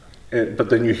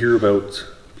then you hear about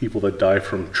people that die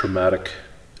from traumatic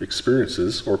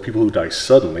experiences, or people who die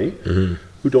suddenly,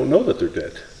 who don't know that they're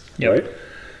dead, Yep. right?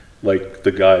 Like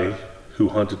the guy who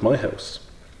haunted my house,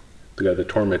 the guy that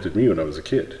tormented me when I was a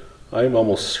kid. I'm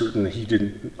almost certain he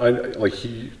didn't.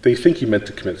 They think he meant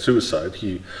to commit suicide.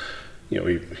 He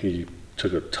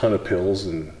took a ton of pills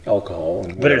and alcohol,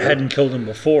 and But it whatever. hadn't killed him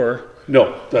before.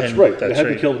 No, that's And right. that's It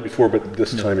hadn't right. killed him before, but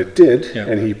this time it did, Yeah.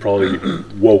 and he probably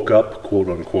woke up, quote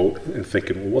unquote, and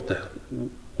thinking, "Well,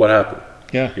 what happened?"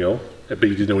 Yeah. But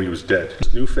he didn't know he was dead.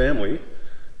 His new family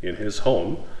in his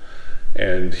home,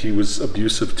 and he was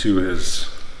abusive to his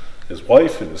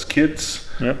wife and his kids,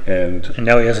 Yep. and And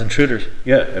now he has intruders.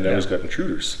 and now he's got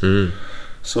intruders.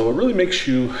 So it really makes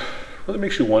you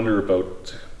wonder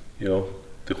about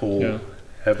the whole Yeah.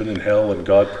 heaven and hell and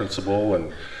God principle,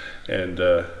 and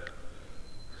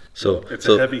So it's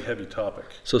so a heavy topic.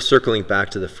 so circling back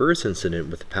to the first incident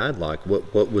with the padlock,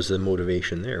 what was the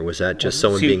motivation there? Was that just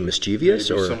someone see, being mischievous,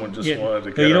 Maybe or someone just Yeah. wanted to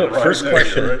No, get you know a what? ride First there,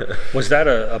 question: right? was that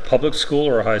a public school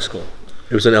or a high school?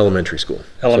 it was an elementary school?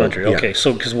 Elementary. So, yeah. Okay.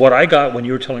 So, because what I got when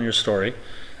you were telling your story,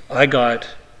 I got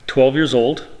 12 years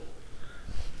old,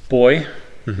 boy,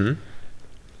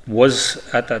 was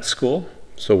at that school.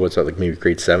 So what's that, like maybe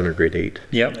grade 7 or grade 8?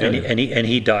 Yep. And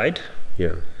he died.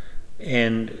 Yeah.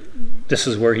 And this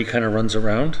is where he kind of runs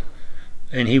around,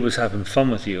 and he was having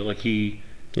fun with you, like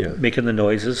Yeah. making the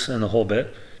noises and the whole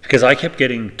bit. Because I kept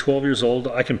getting 12 years old.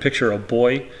 I can picture a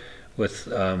boy with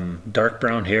dark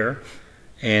brown hair,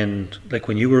 and like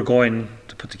when you were going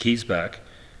to put the keys back,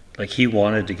 like he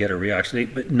wanted to get a reaction,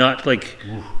 but not like.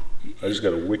 I just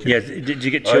got a wicked. Yeah, did you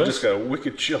get I chills? just got a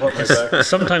wicked chill on my back.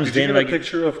 Sometimes Did you Dan get and a I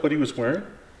picture of what he was wearing?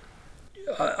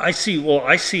 I see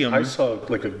him. I saw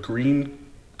like a green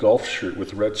golf shirt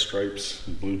with red stripes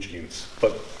and blue jeans.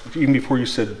 But even before you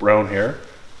said brown hair,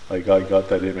 I got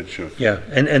that image of. Yeah,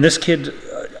 and this kid,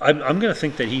 I'm going to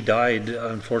think that he died,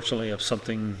 unfortunately, of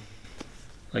something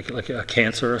like a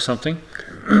cancer or something.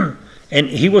 And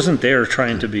he wasn't there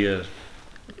trying to be a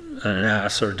an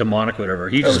ass or demonic, or whatever.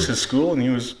 He That was just his school, and he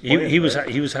was he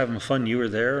was having fun. You were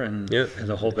there, and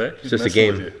the whole bit. It's just a messing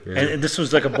game. with you. Yeah. And this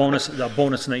was like a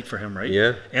bonus night for him, right?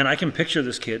 Yeah. And I can picture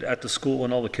this kid at the school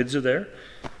when all the kids are there,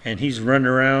 and he's running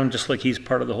around just like he's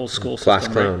part of the whole school Class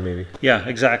system, clown, right? maybe. Yeah,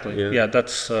 exactly. Yeah. Yeah,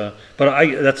 that's.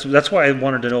 That's why I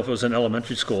wanted to know if it was an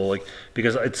elementary school, like,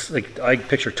 because it's like I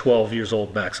picture 12 years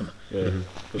old maximum. Yeah.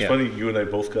 It's Yeah. funny, you and I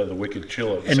both got the wicked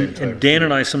chill at the same time. And Dan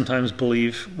and I sometimes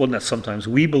believe, well, not sometimes,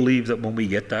 we believe that when we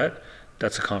get that,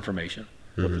 that's a confirmation.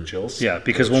 With the chills. Yeah,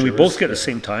 because The when we shivers. both get at the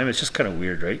same time, it's just kind of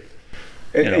weird, right?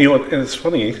 And, and it's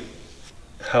funny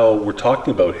how we're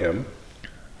talking about him.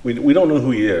 We don't know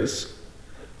who he is,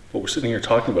 but we're sitting here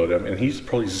talking about him, and he's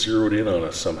probably zeroed in on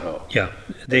us somehow. Yeah,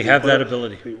 they have that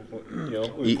ability. We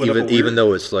put up a Even weird-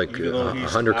 though it's like even though he's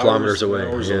 100 kilometers away.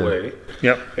 hours Yeah. away,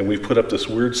 Yep. and we've put up this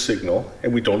weird signal,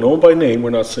 and we don't know him by name.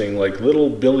 We're not saying like little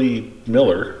Billy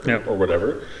Miller Yep. or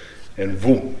whatever, and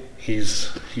boom, he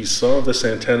saw this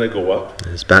antenna go up,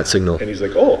 His bat signal. and he's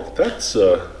like, "Oh, that's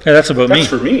That's about me.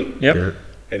 for me." Yep. Yeah.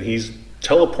 And he's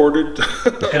teleported.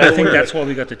 And I think that's why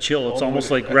we got the chill. It's All almost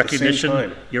the way like at the same recognition.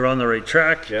 time. You're on the right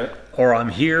track. Yeah. Or I'm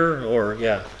here. Or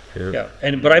yeah.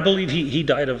 But I believe he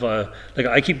died of like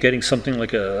I keep getting something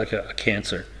like a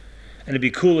cancer, and it'd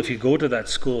be cool if you go to that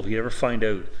school. If you ever find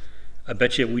out, I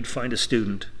bet you we'd find a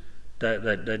student that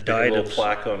a died little of.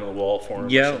 plaque on the wall for him.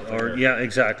 Yeah, something, or yeah,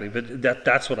 exactly. But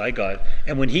that's what I got.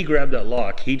 And when he grabbed that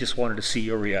lock, he just wanted to see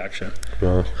your reaction.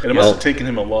 Well, And it must have taken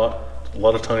him a lot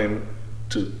of time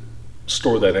to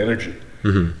store that energy.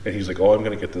 And he's like, "Oh, I'm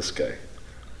going to get this guy."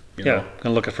 You Yeah, know?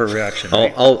 gonna look for a reaction.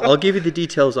 I'll give you the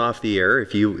details off the air.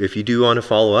 If you do want to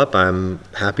follow up, I'm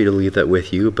happy to leave that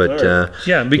with you. But All right.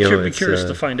 Yeah, be it's, curious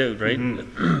to find out, right?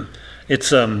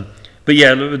 It's but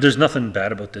yeah, there's nothing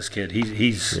bad about this kid.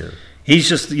 He's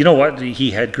just, you know what?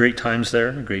 He had great times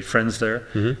there, great friends there,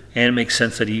 and it makes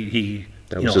sense that he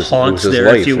That you was know his- haunts it was his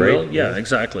there, life, if you will. right? Yeah,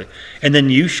 exactly. And then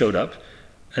you showed up,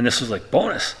 and this was like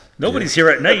bonus. Nobody's here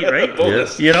at night, right?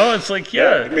 Bonus. You know, it's like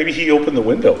Maybe he opened the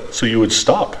window so you would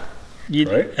stop.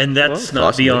 Right? And that's Well, not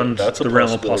possibly. beyond That's a the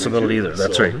realm of possibility possibility too, either.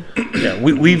 That's so- right. Yeah,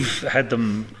 we've had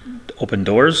them open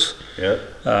doors, Yeah.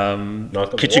 Knock on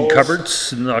the kitchen walls,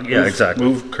 cupboards. Exactly.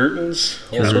 Move curtains,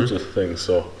 all sorts of things.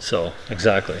 So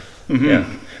Exactly. Yeah.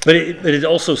 But it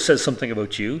also says something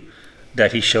about you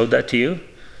that he showed that to you.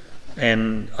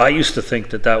 And I used to think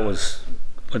that was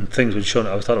when things would show,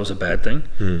 I thought it was a bad thing.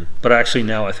 But actually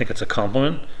now I think it's a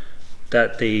compliment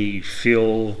that they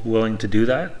feel willing to do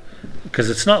that. Because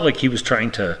it's not like he was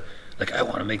trying to, like, I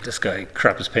want to make this guy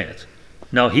crap his pants.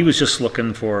 No, he was just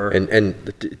looking for.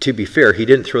 And to be fair, he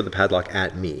didn't throw the padlock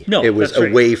at me. No, it was that's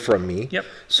right. away from me. Yep.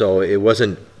 So it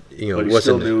wasn't, but it he still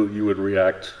wasn't. knew you would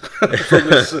react from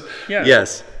this Yeah.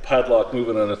 Yes. padlock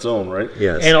moving on its own, right?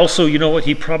 Yes. And also, you know what?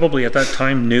 He probably at that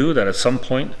time knew that at some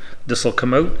point this will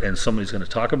come out and somebody's going to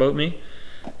talk about me.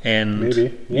 And,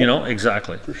 Maybe, yeah.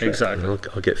 Exactly. sure. Exactly.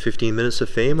 I'll get 15 minutes of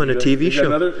fame on a You TV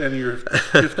got show. and you're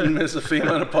 15 minutes of fame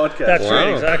on a podcast. That's Wow.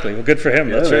 right. Exactly. Well, good for him.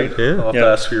 That's right. Yeah. I'll have Yeah. to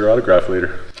ask for your autograph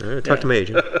later. All right, talk to my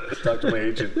agent. Talk to my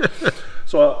agent.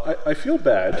 So I feel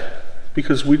bad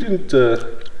because we didn't.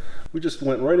 We just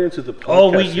went right into the podcast.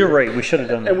 Oh, you're here, right. We should have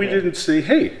done that. And we didn't say,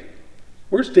 "Hey,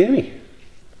 where's Danny?"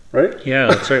 Right? Yeah,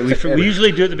 that's right. We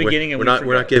usually do it at the beginning, and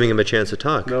We're not giving him a chance to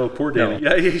talk. No, poor Danny.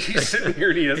 No. Yeah, he's sitting here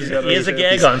and he hasn't got He has a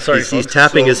anything. gag on. Sorry, He's folks.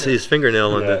 tapping So- his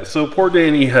fingernail on Yeah, the. so poor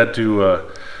Danny had to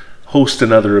host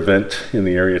another event in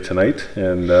the area tonight,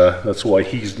 and that's why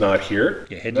he's not here.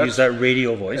 You had to use that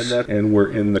radio voice. And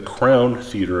we're in the Crown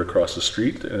Theater across the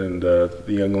street, and the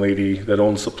young lady that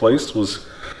owns the place was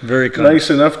Very kind. nice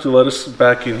enough to let us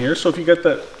back in here. So if you get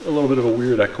that a little bit of a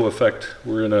weird echo effect,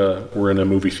 we're in a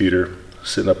movie theater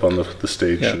sitting up on the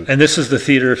stage. Yeah. And this is the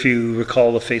theater, if you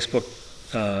recall the Facebook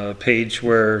page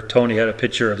where Tony had a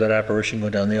picture of that apparition go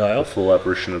down the aisle. Full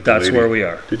apparition of the That's lady. where we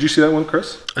are. Did you see that one,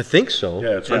 Chris? I think so.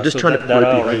 Yeah, it's I'm right- just so trying that, to. that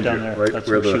aisle right behind down you, there. right That's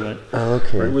where where she the- went. Oh,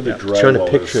 okay. Right where the Trying to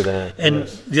drywall picture is. that. And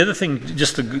the other thing,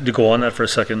 just to go on that for a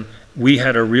second, we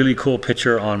had a really cool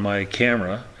picture on my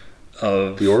camera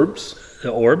of The orbs?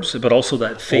 the orbs, but also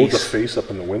that Oh, face. the face up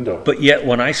in the window. But yet,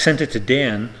 when I sent it to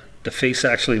Dan, the face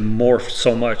actually morphed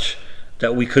so much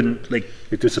that we couldn't, like,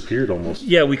 It disappeared almost.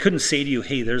 yeah, we couldn't say to you,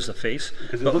 "Hey, there's the face."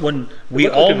 Because it But looked- when it we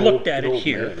looked like all an looked old- at an it old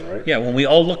here, man, right? yeah, when we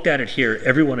all looked at it here,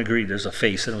 everyone agreed there's a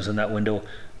face, and it was in that window,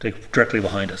 like, directly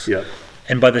behind us. Yeah.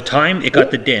 And by the time it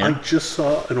got to I Dan, just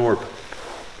saw an orb.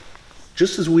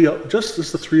 Just as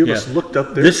the three of us Yeah. looked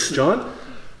up there, This- John,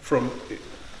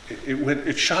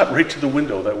 it shot right to the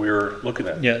window that we were looking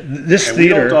at. yeah, this And we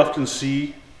don't theater. often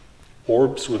see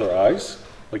orbs with our eyes.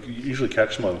 Like you usually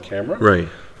catch them on camera. Right.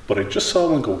 but I just saw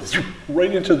one go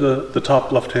right into the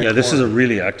top left-hand Yeah, this is corner. a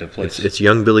really active place. It's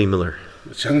young Billy Miller.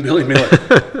 It's young Billy Miller.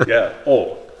 Yeah.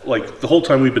 Oh, like the whole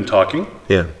time we've been talking,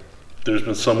 Yeah. there's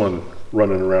been someone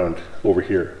running around over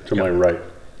here to my right.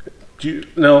 Do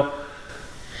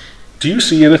you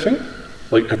see anything?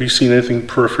 Like, have you seen anything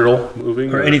peripheral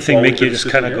moving? or anything while make we've you been just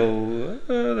sitting kind of here?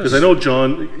 go, Because I know,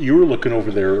 John, you were looking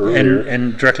over there earlier.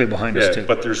 and directly behind us Yeah, too.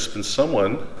 but there's been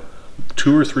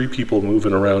 2 or 3 people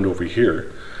moving around over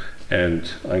here. And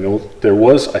I know there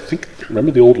was, I think,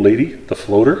 remember the old lady, the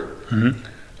floater? Mm-hmm.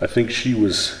 I think she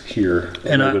was here a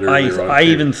And little bit earlier on, I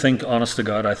too. even think, honest to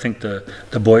God, I think the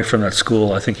boy from that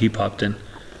school, I think he popped in.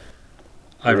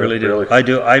 I really do. Really? I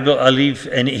do. I leave,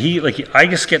 and I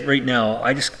just get right now,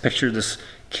 I just picture this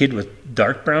kid with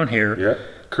dark brown hair. Yeah,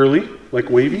 curly, like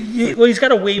wavy. Yeah, well, he's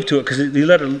got a wave to it because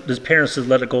his parents had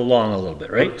let it go long a little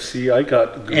bit, right? See, I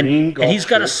got And, green golf he's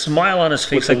got a shirt smile on his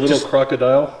face, with a like little just,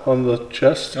 crocodile on the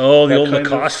chest. oh, the That old kind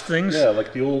of- Lacoste things. Yeah,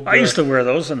 like the old. I used to wear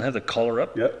those and have the collar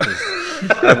up. Yeah.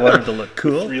 I wanted to look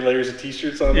cool. 3 layers of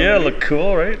t-shirts on. Yeah, underneath. look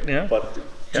cool, right? Yeah. But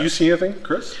do you see anything,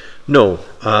 Chris? No,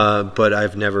 but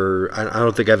I've never. I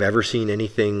don't think I've ever seen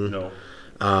anything. No.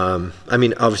 I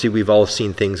mean, obviously, we've all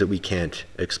seen things that we can't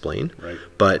explain, Right.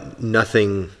 but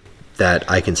nothing that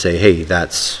I can say, hey,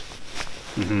 that's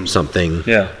something.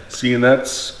 Yeah. See, and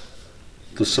that's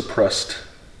the suppressed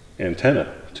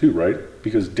antenna too, right?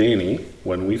 Because Danny,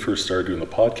 when we first started doing the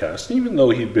podcast, even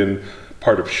though he'd been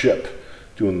part of SHIP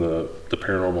doing the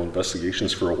paranormal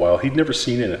investigations for a while, he'd never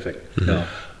seen anything. No.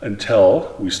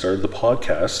 Until we started the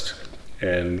podcast.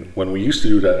 And when we used to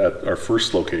do that at our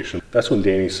first location, that's when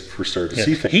Danny first started to Yeah.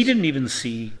 see things. He didn't even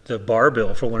see the bar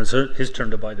bill for when it's his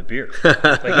turn to buy the beer.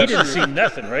 Like, he didn't see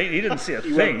nothing, right? He didn't see a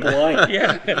thing. blind.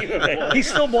 Yeah, he's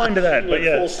still blind to that. But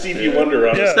yeah, Full Stevie Wonder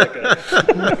on his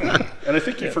yeah, And I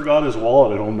think he forgot his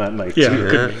wallet at home that night yeah, too.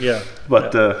 could be, yeah.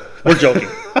 But We're joking.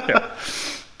 Yeah.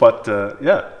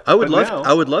 yeah. I would But love. now-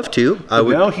 I would love to. I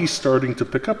would. Now he's starting to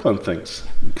pick up on things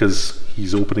because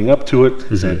he's opening up to it.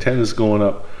 His antenna's going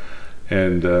up,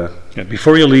 and Yeah,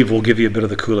 before you leave, we'll give you a bit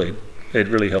of the Kool-Aid. It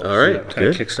really helps. All right, Kind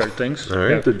of good. kickstart things. All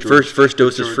right. The George- First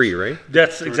dose is free, right?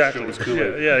 That's exactly. Jones Yeah,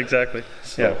 Kool-Aid. yeah, exactly.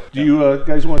 Yeah. do you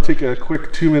guys want to take a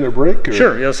quick 2-minute break? Or?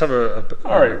 Sure. Yeah, let's have a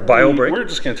All right. bio break. We're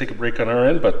just going to take a break on our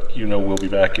end, but we'll be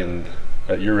back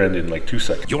at your end in like 2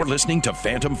 seconds. You're listening to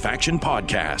Phantom Faction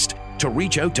Podcast. To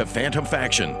reach out to Phantom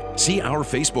Faction, see our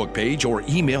Facebook page or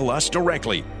email us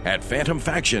directly at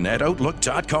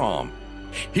phantomfaction@outlook.com.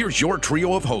 Here's your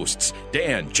trio of hosts,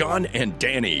 Dan, John, and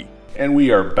Danny. And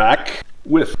we are back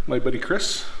with my buddy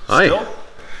Chris. Hi. Still.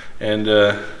 And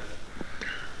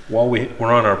while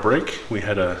we're on our break, we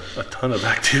had a ton of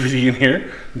activity in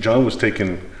here. John was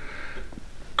taking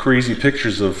crazy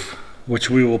pictures of, Which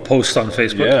we will post on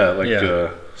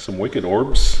Facebook. some wicked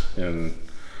orbs and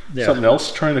Yeah. something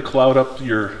else trying to cloud up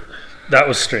your That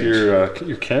was strange. your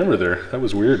camera there. That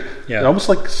was weird. Yeah. Almost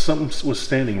like something was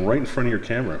standing right in front of your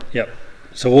camera. Yep.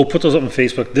 So we'll put those up on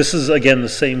Facebook. This is, again, the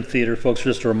same theater, folks,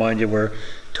 just to remind you, where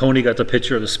Tony got the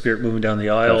picture of the spirit moving down the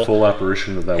A aisle. full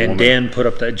apparition of that And woman. Dan put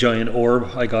up that giant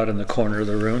orb I got in the corner of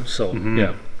the room. So, Mm-hmm.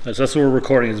 yeah. That's what we're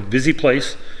recording. It's a busy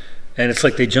place. And it's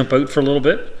like they jump out for a little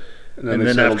bit. And they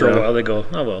then settle after a down. while, they go,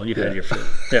 oh, well, you had your fill.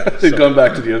 Yeah. They've so- gone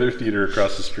back to the other theater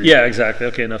across the street. yeah, exactly.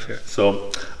 Okay, enough here.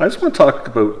 So I just want to talk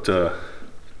about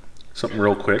something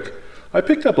real quick. I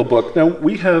picked up a book. Now,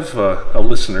 we have a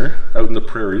listener out in the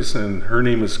prairies, and her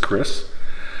name is Chris,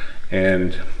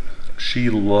 and she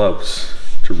loves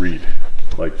to read,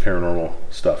 like, paranormal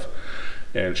stuff.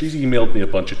 And she's emailed me a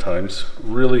bunch of times.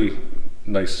 Really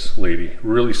nice lady,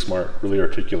 really smart, really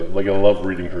articulate. Like, I love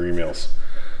reading her emails.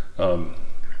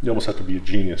 You almost have to be a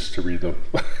genius to read them.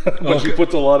 But she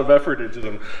puts a lot of effort into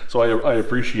them, so I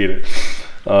appreciate it.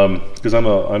 Because I'm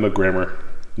a grammar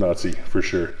Nazi for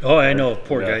sure. Oh, I know.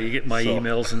 Poor Yeah, guy. You get my so-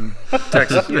 emails and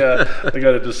texts. Yeah, I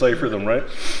got to decipher them, right?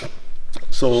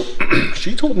 So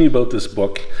she told me about this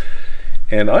book,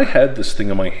 and I had this thing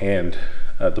in my hand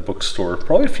at the bookstore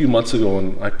probably a few months ago,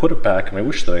 and I put it back, and I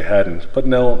wish that I hadn't. But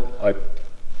now,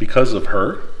 because of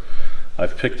her,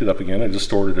 I've picked it up again. I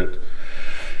just ordered it.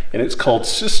 And it's called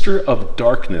Sister of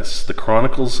Darkness, The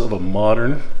Chronicles of a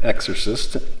Modern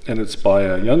Exorcist. And it's by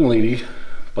a young lady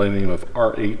by the name of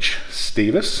R.H.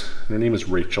 Stavis. Her name is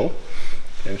Rachel.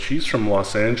 And she's from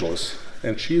Los Angeles.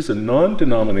 And she's a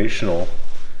non-denominational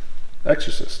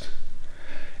exorcist.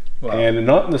 Wow. And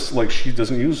not in this, like, she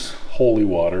doesn't use holy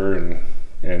water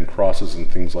and crosses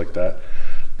and things like that.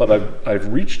 But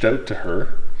I've reached out to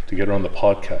her to get her on the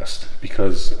podcast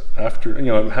because after,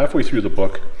 I'm halfway through the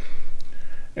book.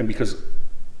 And because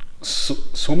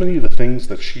so many of the things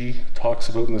that she talks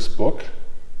about in this book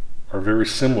are very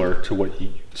similar to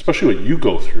especially what you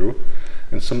go through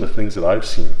and some of the things that I've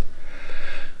seen.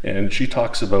 And she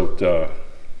talks about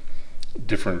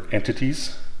different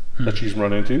entities that she's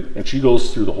run into, and she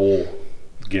goes through the whole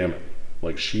gamut.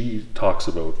 Like, she talks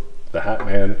about the Hat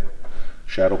Man,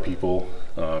 shadow people.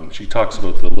 She talks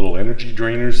about the little energy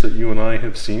drainers that you and I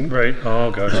have seen. Right.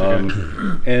 Oh, gosh.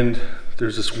 And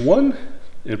there's this one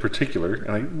in particular,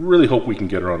 and I really hope we can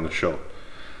get her on the show,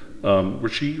 where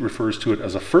she refers to it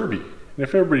as a Furby. And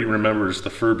if everybody remembers the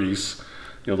Furbies,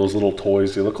 those little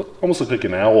toys, they almost look like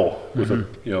an owl with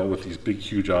with these big,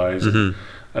 huge eyes. Mm-hmm.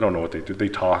 I don't know what they did. They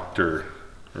talked or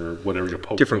whatever you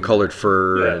poke different them. Colored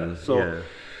fur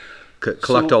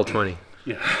collect all 20.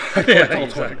 Yeah,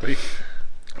 exactly.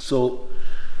 So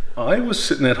I was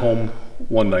sitting at home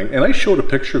one night, and I showed a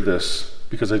picture of this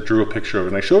because I drew a picture of it,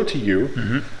 and I showed it to you,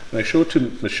 and I showed it to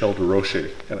Michelle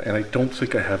DeRoche, and I don't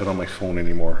think I have it on my phone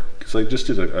anymore because I just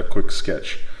did a quick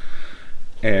sketch.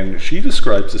 And she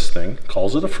describes this thing,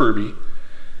 calls it a Furby,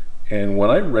 and when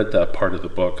I read that part of the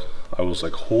book, I was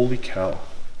like, holy cow,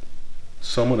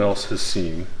 someone else has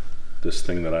seen this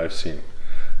thing that I've seen.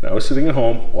 And I was sitting at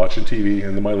home watching TV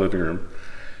in my living room,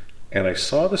 and I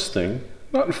saw this thing,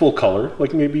 not in full color,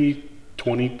 like maybe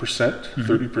 20%,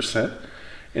 30%,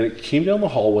 and it came down the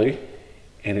hallway,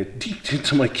 and it deked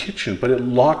into my kitchen, but it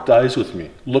locked eyes with me,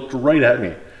 looked right at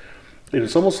me. And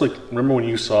it's almost like, remember when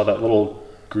you saw that little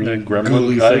green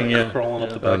gremlin guy thing, crawling up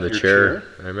the back on the of your chair?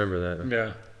 I remember that.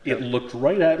 Yeah. It looked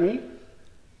right at me,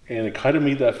 and it kind of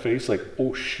made that face like,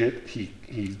 oh shit, he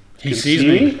can sees see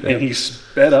me. and he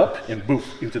sped up and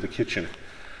boof into the kitchen.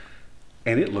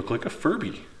 And it looked like a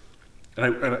Furby. And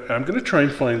I'm going to try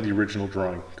and find the original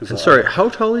drawing. And sorry, how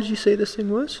tall did you say this thing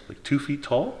was? Like 2 feet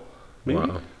tall, maybe.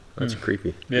 Wow, that's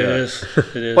creepy. Yeah, it is.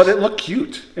 It is. But it looked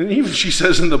cute. And even she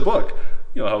says in the book,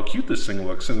 how cute this thing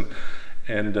looks.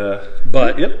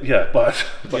 But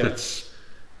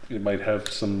it might have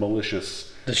some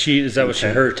malicious. Is that what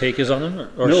her take is on them?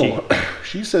 Or no,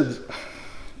 she said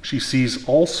she sees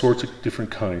all sorts of different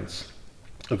kinds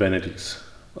of entities.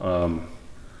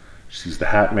 She sees the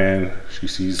Hat Man. She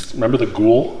sees, remember the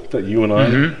ghoul that you and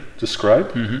I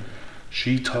described? Mm-hmm.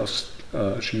 She talks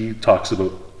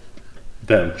about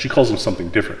them. She calls them something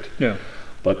different. Yeah.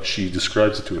 But she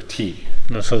describes it to a T.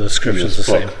 So the description is the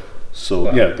same.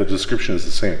 So the description is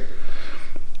the same.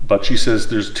 But she says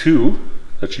there's two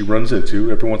that she runs into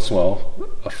every once in a while,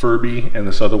 a Furby and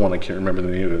this other one, I can't remember the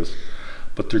name of it,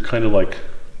 but they're kind of like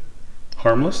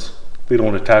harmless. They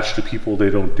don't attach to people, they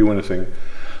don't do anything.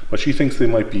 But she thinks they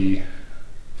might be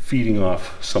feeding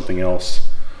off something else,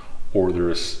 or they're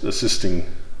assisting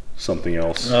something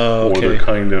else, or they're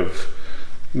kind of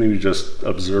maybe just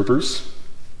observers.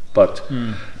 But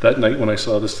that night when I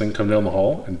saw this thing come down the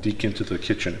hall and deke into the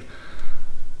kitchen,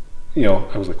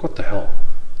 I was like, what the hell?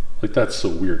 Like, that's so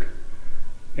weird.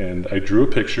 And I drew a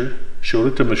picture, showed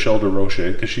it to Michelle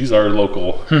DeRoche, because she's our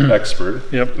local expert.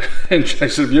 Yep. And I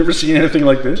said, have you ever seen anything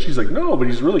like this? She's like, no, but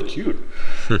he's really cute.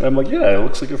 And I'm like, yeah, it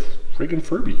looks like a friggin'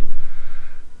 Furby.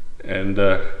 And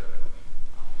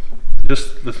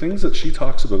just the things that she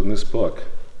talks about in this book,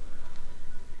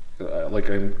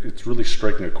 it's really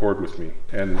striking a chord with me.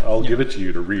 And I'll give it to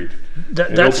you to read.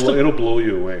 It'll blow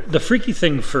you away. The freaky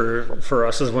thing for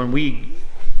us is when we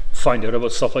find out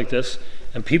about stuff like this,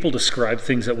 and people describe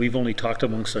things that we've only talked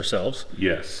amongst ourselves.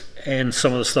 Yes. And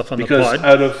some of the stuff on the pod.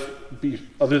 Because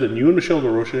other than you and Michelle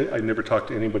DeRoche, I never talked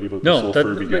to anybody about this whole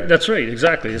Furby guy. That's right,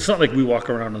 exactly. It's not like we walk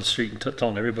around on the street and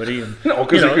telling everybody. No,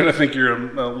 because they're going to think you're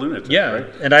a lunatic. Yeah,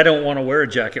 right? And I don't want to wear a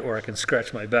jacket where I can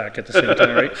scratch my back at the same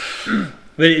time, right?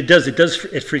 But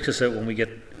it freaks us out when we get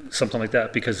something like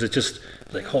that, because it's just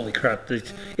like, holy crap.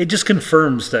 It just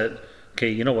confirms that, okay,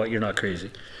 you know what, you're not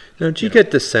crazy. Now, do you get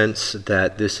the sense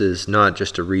that this is not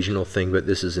just a regional thing, but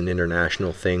this is an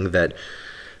international thing, that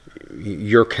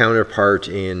your counterpart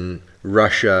in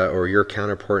Russia or your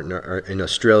counterpart in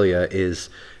Australia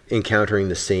is encountering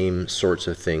the same sorts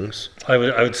of things? I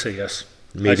would say yes.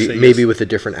 Maybe with a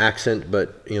different accent,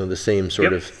 but the same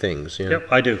sort of things. Yeah. Yep,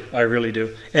 I do. I really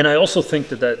do. And I also think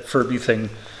that Furby thing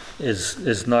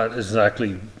is not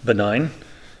exactly benign.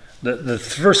 The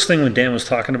first thing when Dan was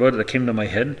talking about it that came to my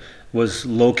head was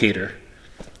locator.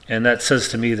 And that says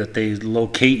to me that they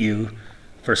locate you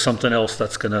for something else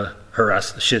that's going to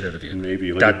harass the shit out of you.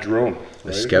 Maybe like a drone. Right?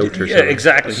 A scout or something. Yeah,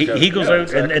 exactly. He goes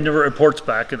out and reports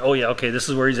back, and this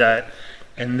is where he's at.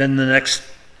 And then the next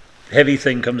heavy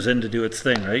thing comes in to do its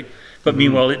thing, right? But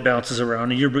meanwhile, it bounces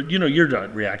around, and you're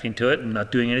not reacting to it and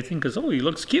not doing anything because, he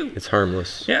looks cute. It's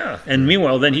harmless. Yeah. And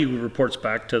meanwhile, then he reports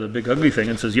back to the big ugly thing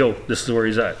and says, this is where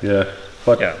he's at. Yeah.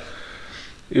 But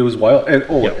It was wild. And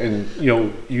Yep.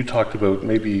 and you talked about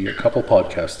maybe a couple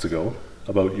podcasts ago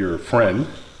about your friend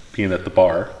being at the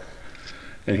bar,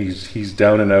 and he's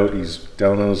down and out. He's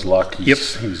down on his luck.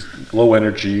 He's low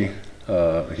energy.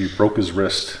 He broke his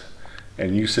wrist,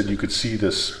 and you said you could see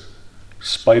this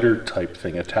spider type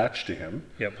thing attached to him.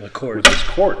 Yep, the cord. With this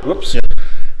cord. Whoops. Yep.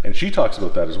 And she talks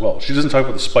about that as well. She doesn't talk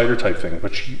about the spider type thing,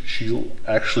 but she'll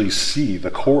actually see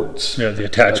the cords The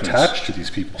attachments. attached to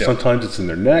these people. Yep. Sometimes it's in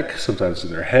their neck, sometimes it's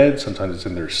in their head, sometimes it's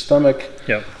in their stomach.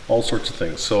 Yep. All sorts of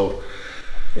things. So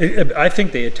I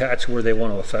think they attach where they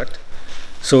want to affect.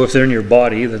 So if they're in your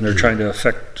body, then they're trying to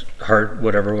affect heart,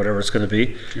 whatever it's going to be.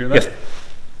 did you hear that?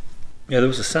 Yeah, there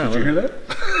was a sound. Did you hear that?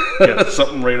 Yeah.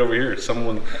 Something right over here.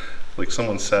 Someone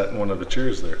sat in one of the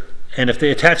chairs there. And if they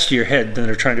attach to your head, then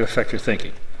they're trying to affect your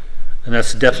thinking. And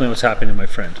that's definitely what's happening to my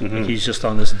friend. Mm-hmm. Like he's just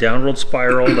on this downward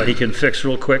spiral that he can fix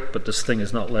real quick, but this thing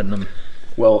is not letting him.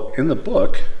 Well, in the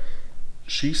book,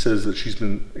 she says that she's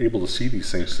been able to see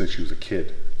these things since she was a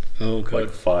kid, Oh, like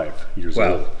God. 5 years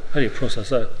Wow. old. How do you process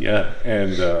that? Yeah,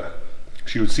 and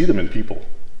she would see them in people,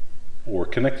 or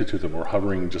connected to them, or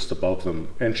hovering just above them.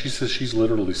 And she says she's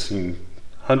literally seen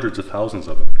hundreds of thousands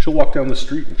of them. She'll walk down the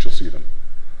street and she'll see them,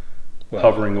 Wow.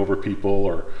 hovering over people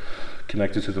or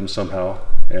connected to them somehow.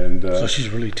 And So she's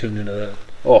really tuned into that.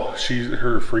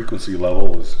 her frequency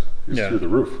level is Yeah. through the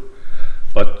roof.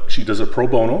 But she does it pro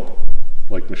bono,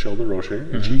 like Michelle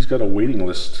DeRoche, and she's got a waiting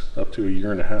list up to a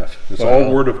year and a half. It's Wow.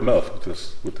 all word of mouth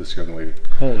with this young lady.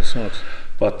 Holy smokes.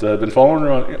 But I've been following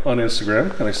her on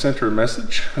Instagram, and I sent her a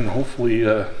message, and hopefully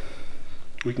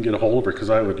we can get a hold of her, because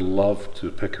I would love to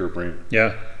pick her brain.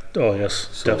 Yeah. Oh, yes,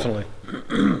 So- definitely.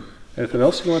 Anything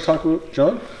else you want to talk about,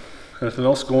 John? Anything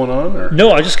else going on? Or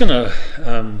No, I'm just gonna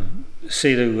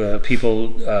say to people,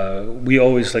 we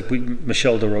always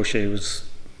Michelle DeRoche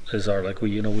is our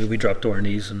we drop to our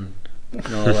knees and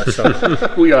all that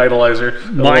stuff. we idolize her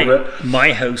a little bit.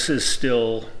 My house is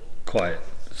still quiet.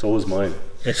 So is mine.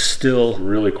 It's still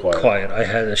Really quiet. I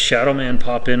had a shadow man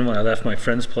pop in when I left my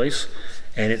friend's place,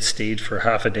 and it stayed for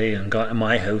half a day. And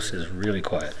my house is really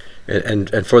quiet. And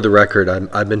for the record,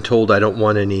 I've been told I don't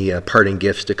want any parting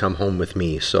gifts to come home with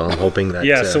me, so I'm hoping that.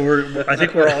 Yeah, so I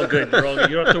think we're all good. We're all good.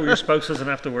 You don't have to worry. Your spouse doesn't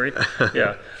have to worry.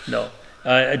 Yeah, no.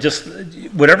 Just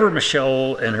whatever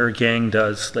Michelle and her gang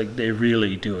does, they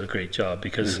really do a great job,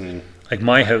 because like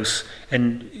my house,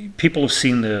 and people have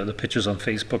seen the pictures on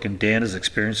Facebook, and Dan has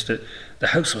experienced it. The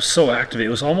house was so active; it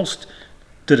was almost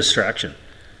the distraction,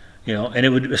 And it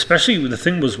would, especially the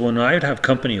thing was, when I would have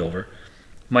company over,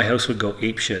 my house would go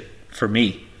apeshit for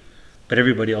me, but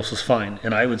everybody else was fine.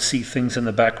 And I would see things in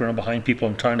the background behind people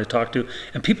I'm trying to talk to,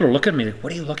 and people are looking at me like,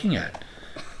 "What are you looking at?"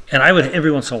 And I would,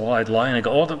 every once in a while, I'd lie and I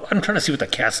go, "Oh, I'm trying to see what the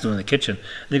cat's doing in the kitchen."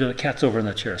 And they go, "The cat's over in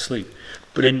that chair asleep."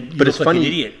 But and it's like funny. an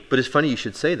idiot. But it's funny you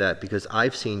should say that, because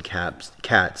I've seen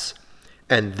cats,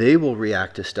 and they will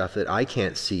react to stuff that I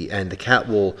can't see, and the cat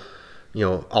will,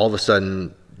 all of a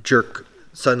sudden jerk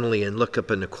suddenly and look up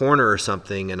in the corner or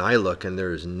something, and I look and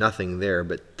there's nothing there,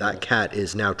 but that cat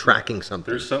is now tracking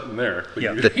something. There's something there, but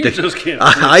Yeah. you just can't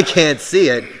see it. I can't see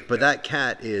it, but that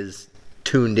cat is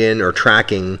tuned in or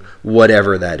tracking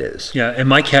whatever that is. Yeah, and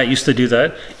my cat used to do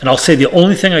that. And I'll say the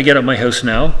only thing I get at my house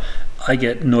now, I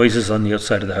get noises on the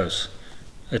outside of the house.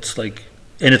 It's like,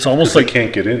 and it's almost They like,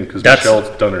 can't get in because That's-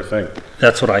 Michelle's done her thing.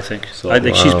 that's what I think. So- I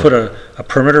think she's put a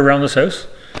perimeter around this house.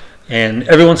 And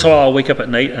every once in a while I'll wake up at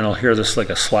night and I'll hear this like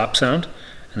a slap sound,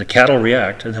 and the cat will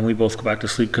react, and then we both go back to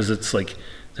sleep, because it's like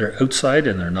they're outside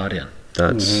and they're not in.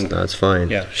 That's fine.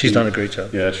 Yeah, she's done a great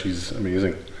job. Yeah, she's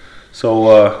amazing.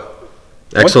 So,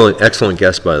 Excellent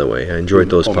guest, by the way. I enjoyed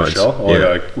those pods. Michelle? Oh,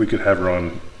 yeah. We could have her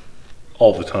on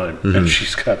all the time. And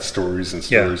she's got stories and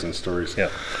stories and stories. Yeah.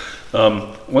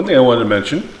 One thing I wanted to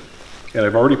mention, and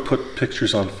I've already put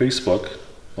pictures on Facebook,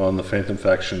 on the Phantom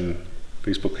Faction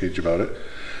Facebook page about it,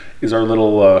 is our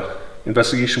little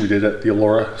investigation we did at the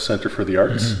Elora Center for the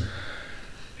Arts.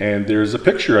 And there's a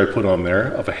picture I put on there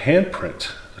of a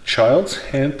handprint, a child's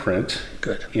handprint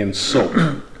Good. in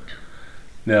soap.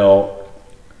 Now,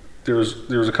 there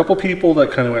was a couple people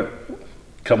that kind of went,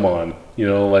 "Come on,"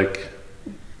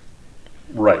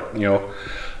 right,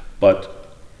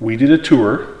 But we did a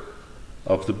tour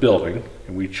of the building,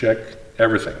 and we checked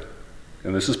everything.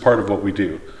 And this is part of what we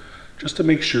do, just to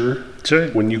make sure Sure.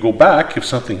 when you go back, if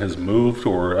something has moved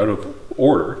or out of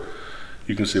order,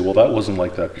 you can say, "Well, that wasn't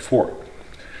like that before."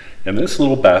 And this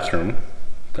little bathroom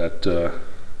that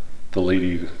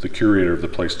the curator of the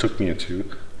place took me into,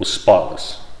 was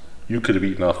spotless. You could have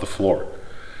eaten off the floor.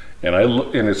 And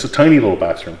it's a tiny little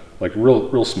bathroom, like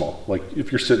real small. Like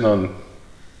if you're sitting on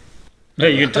Yeah,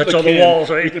 you can touch the all the can. walls,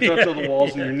 right? You can touch all the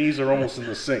walls, and your knees are almost in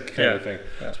the sink, kind of thing.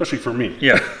 Especially for me.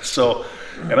 Yeah. So,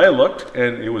 and I looked,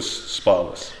 and it was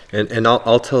spotless. And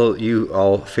I'll tell you,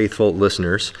 all faithful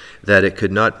listeners, that it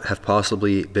could not have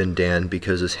possibly been Dan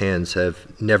because his hands have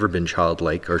never been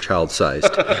childlike or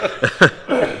child-sized.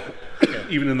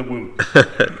 Even in the womb.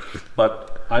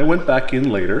 But I went back in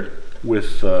later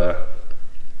with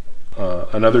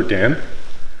another Dan.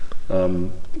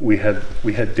 We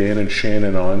had Dan and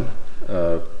Shannon on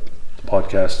the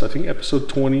podcast, I think episode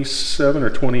 27 or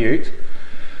 28,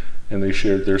 and they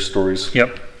shared their stories.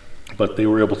 Yep. But they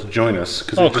were able to join us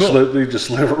because cool. they just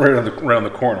live right around the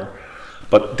corner.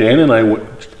 But Dan and I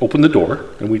opened the door,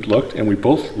 and we looked, and we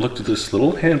both looked at this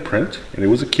little handprint, and it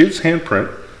was a kid's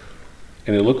handprint,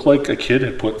 and it looked like a kid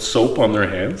had put soap on their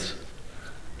hands,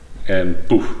 and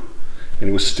poof, and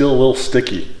it was still a little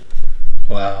sticky.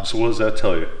 Wow. So what does that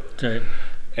tell you? Right.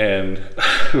 And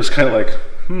it was kind of like,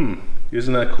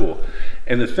 isn't that cool?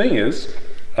 And the thing is,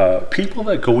 people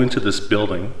that go into this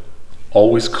building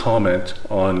always comment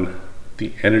on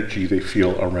the energy they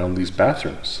feel around these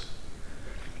bathrooms.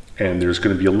 And there's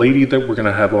going to be a lady that we're going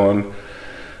to have on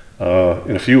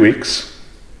in a few weeks,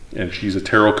 and she's a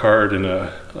tarot card and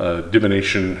a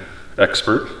divination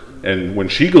expert. And when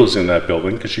she goes in that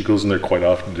building, because she goes in there quite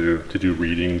often to do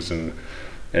readings and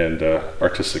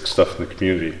artistic stuff in the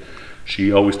community,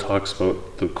 she always talks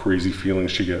about the crazy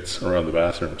feelings she gets around the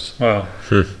bathrooms. Wow.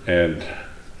 And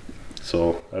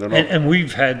so, I don't know. And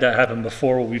we've had that happen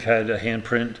before. We've had a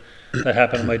handprint that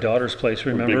happened at my daughter's place,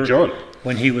 remember? Big John.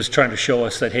 When he was trying to show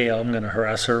us that, hey, I'm going to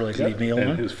harass her, like, leave me alone.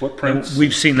 And his footprints. And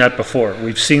we've seen that before.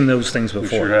 We've seen those things We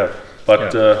before. sure have.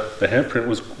 But the handprint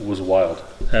was wild.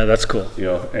 That's cool. You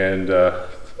know, and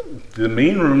the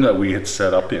main room that we had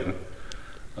set up in,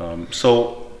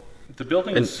 so the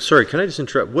building And is... sorry, can I just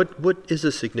interrupt? What is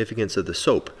the significance of the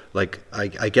soap? Like, I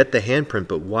get the handprint,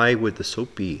 but why would the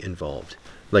soap be involved?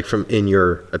 Like, in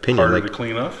your opinion, harder like, to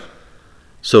clean off.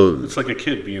 so It's like a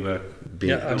kid being a...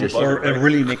 just, And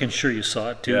really making sure you saw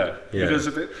it, too. Yeah. yeah. Because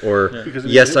if it, or because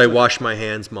if yes, it I is- wash my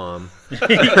hands, Mom.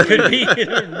 Could be.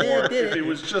 Or if it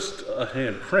was just a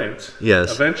handprint,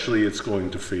 Yes. eventually it's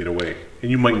going to fade away,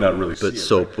 and you might not really see it. But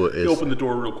soap Like, is- You open the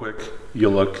door real quick, you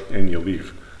look, and you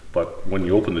leave. But when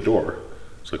you open the door,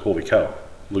 it's like, holy cow,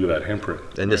 look at that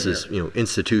handprint. And this right is, here.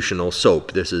 institutional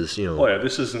soap. This is, Oh yeah,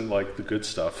 this isn't like the good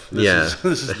stuff. This Yeah.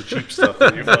 This is the cheap stuff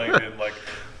that you find in like,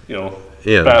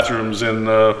 Yeah. bathrooms in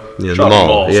the shopping mall,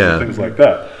 malls yeah. and things like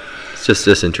that. it's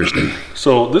just interesting.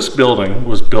 So this building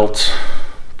was built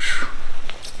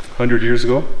 100 years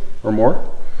ago or more,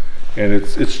 and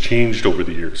it's changed over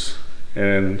the years.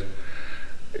 And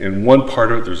in one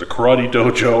part of it, there's a karate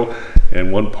dojo,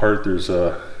 and one part there's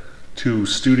two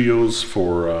studios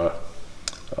for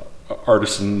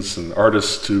artisans and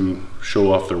artists to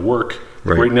show off their work.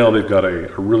 Right. Now they've got a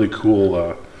really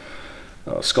cool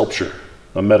sculpture,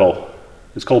 a metal.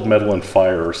 It's called Metal and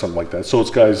Fire or something like that. So it's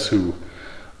guys who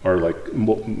are like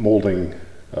molding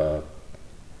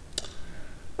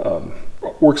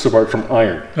works of art from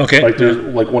iron. Okay.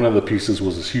 Like one of the pieces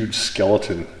was this huge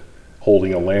skeleton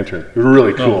holding a lantern. It was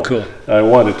really cool. Oh, cool. I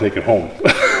wanted to take it home,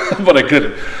 but I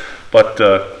couldn't. But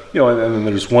and then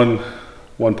there's one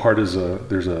part is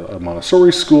there's a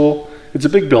Montessori school. It's a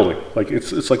big building, like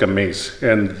it's like a maze,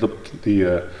 and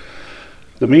the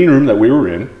main room that we were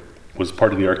in was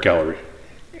part of the art gallery,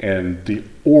 and the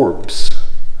orbs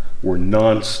were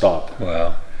non-stop.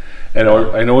 Wow. And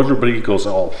I know everybody goes,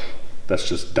 oh, that's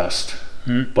just dust,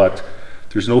 but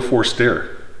there's no forced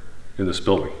air in this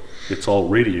building. It's all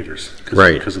radiators,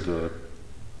 Right. because of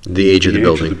The age of the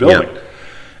building. Yeah.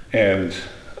 And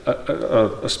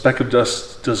a speck of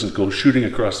dust doesn't go shooting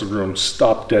across the room,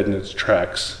 stop dead in its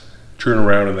tracks, turn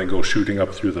around, and then go shooting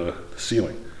up through the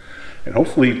ceiling. And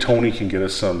hopefully Tony can get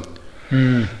us some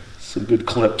good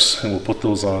clips, and we'll put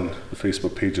those on the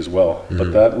Facebook page as well.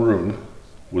 But that room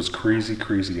was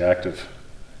crazy active.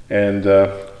 And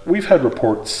we've had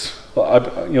reports. I've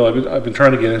been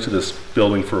trying to get into this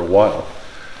building for a while,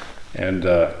 and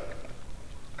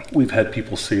we've had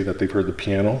people say that they've heard the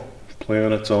piano play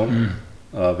on its own.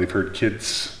 They've heard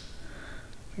kids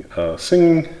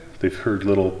singing. They've heard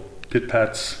little pitter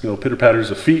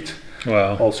patters of feet.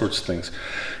 Wow. All sorts of things.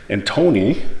 And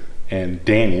Tony and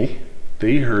Danny,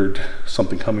 they heard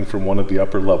something coming from one of the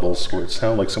upper levels where it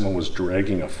sounded like someone was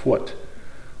dragging a foot,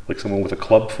 like someone with a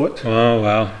club foot. Oh,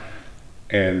 wow.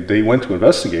 And they went to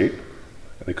investigate,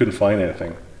 and they couldn't find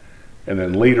anything. And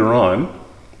then later on,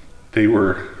 they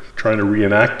were trying to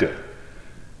reenact it.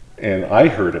 And I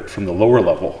heard it from the lower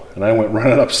level, and I went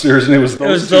running upstairs, and it was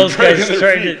those Those two dragging guys their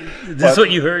trying feet. to. This is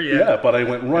what you heard, yeah. Yeah, but I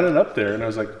went running up there, and I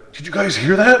was like, "Did you guys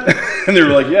hear that?" And they were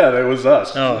like, yeah, that was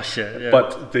us. Oh shit! Yeah.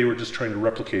 But they were just trying to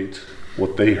replicate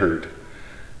what they heard,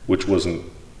 which wasn't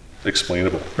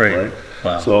explainable. Right.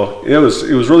 Wow. So it was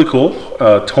really cool.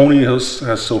 Tony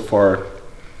has so far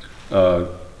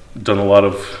done a lot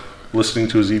of listening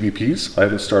to his EVPs. I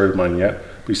haven't started mine yet,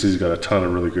 but he says he's got a ton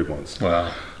of really good ones.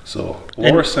 Wow. So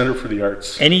Laura Center for the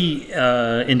Arts. Any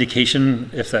indication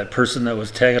if that person that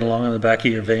was tagging along on the back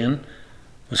of your van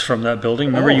was from that building?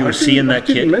 Remember you were seeing that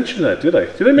kid? I didn't mention that, did I?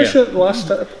 Did I mention it last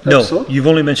episode? No, you've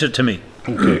only mentioned it to me.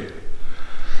 Okay.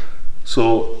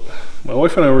 So my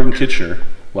wife and I were in Kitchener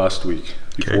last week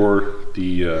before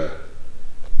the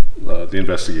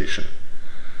investigation,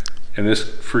 and this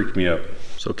freaked me out.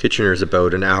 So Kitchener is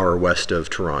about an hour west of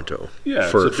Toronto. Yeah,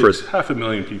 for it's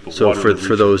 500,000 people. So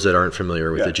for those that aren't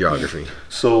familiar with the geography.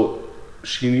 So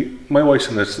my wife's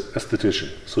an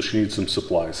esthetician, so she needs some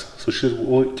supplies. So she said,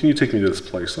 well, can you take me to this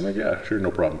place? I'm like, yeah, sure,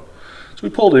 no problem. So we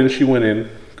pulled in, she went in,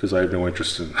 because I have no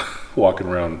interest in walking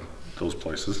around those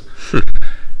places.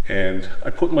 And I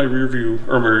put my rear view,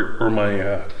 or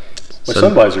my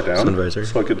sun visor down,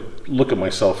 so I could look at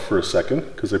myself for a second,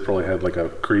 because I probably had like a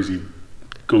crazy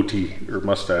goatee or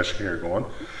mustache hair going.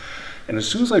 And as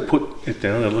soon as I put it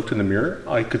down and I looked in the mirror,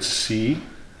 I could see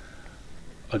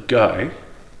a guy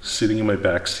sitting in my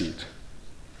back seat.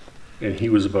 And he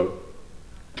was about,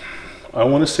 I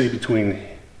want to say between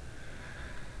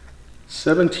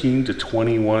 17 to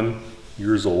 21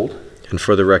 years old. And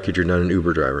for the record, you're not an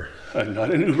Uber driver. I'm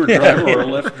not an Uber driver or a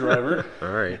Lyft driver.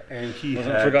 All right. And he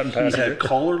had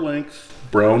collar length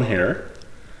brown hair,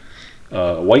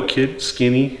 white kid,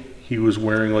 skinny. He was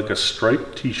wearing like a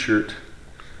striped t-shirt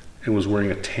and was wearing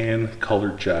a tan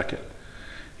colored jacket.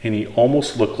 And he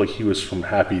almost looked like he was from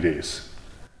Happy Days.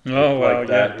 Oh, wow, like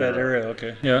that area,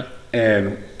 okay. Yeah.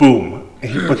 And boom,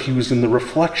 but he was in the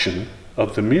reflection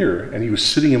of the mirror, and he was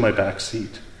sitting in my back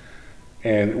seat.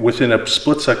 And within a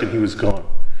split second, he was gone.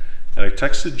 And I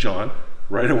texted John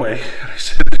right away, and I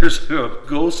said, there's a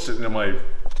ghost sitting in my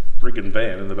friggin'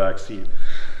 van in the back seat.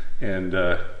 And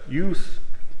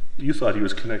you thought he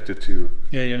was connected to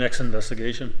your next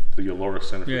investigation, the Laura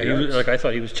Center for the Arts. I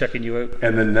thought he was checking you out.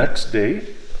 And the next day,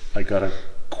 I got a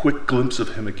quick glimpse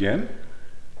of him again,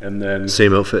 and then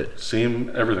same outfit,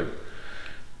 same everything.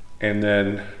 And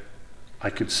then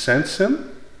I could sense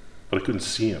him, but I couldn't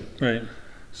see him. Right.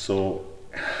 So,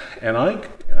 and I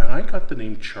got the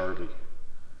name Charlie.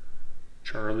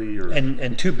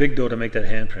 And too big though to make that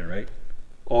handprint, right?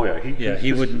 Oh yeah,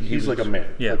 he wouldn't. He's like a man,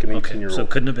 like an 18-year-old. So it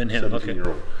couldn't have been him.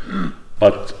 17-year-old.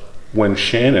 But when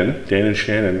Dan and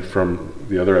Shannon from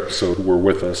the other episode were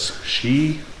with us,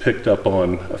 she picked up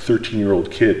on a 13-year-old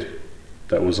kid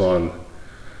that was on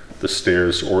the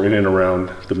stairs or in and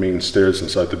around the main stairs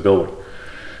inside the building,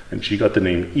 and she got the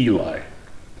name Eli.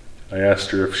 I asked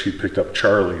her if she picked up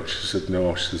Charlie, and she said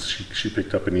no. She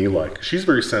picked up an Eli. She's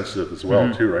very sensitive as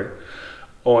well, too, right?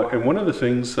 Oh, and one of the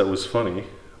things that was funny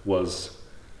was,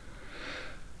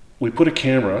 we put a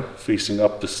camera facing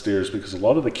up the stairs because a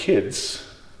lot of the kids,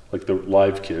 like the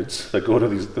live kids that go to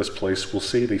this place, will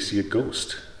say they see a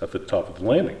ghost at the top of the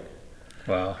landing.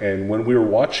 Wow. And when we were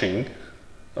watching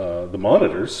the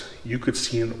monitors, you could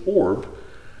see an orb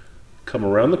come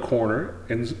around the corner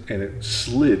and it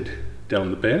slid down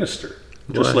the banister.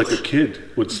 Just like a kid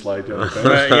would slide down the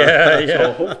banister. Yeah.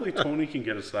 So hopefully Tony can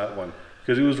get us that one,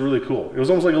 because it was really cool. It was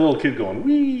almost like a little kid going,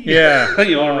 wee! Yeah.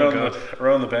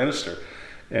 around the banister.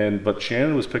 But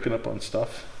Shannon was picking up on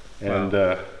stuff, and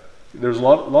there's a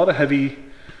lot of heavy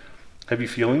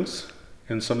feelings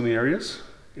in some of the areas,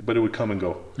 but it would come and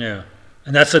go. Yeah,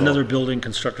 and that's another building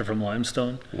constructed from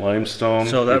limestone.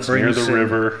 So that brings near the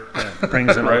river. Yeah,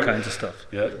 brings in all kinds of stuff.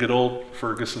 Yeah, good old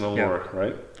Ferguson and Laura,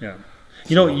 right? Yeah.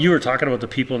 You were talking about the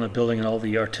people in the building and all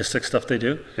the artistic stuff they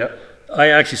do. Yeah. I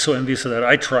actually so envious of that.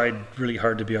 I tried really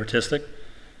hard to be artistic.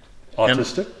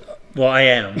 Autistic? Well, I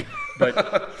am.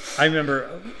 But I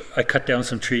remember I cut down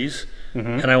some trees,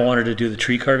 and I wanted to do the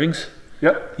tree carvings.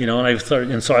 Yep.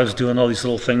 And so I was doing all these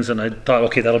little things, and I thought,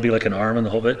 okay, that'll be like an arm and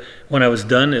the whole bit. When I was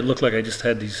done, it looked like I just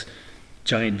had these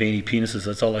giant veiny penises.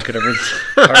 That's all I could ever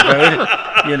carve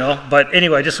out. But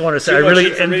anyway, I just wanted to say I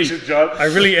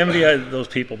really envy those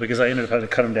people, because I ended up having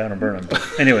to cut them down and burn them.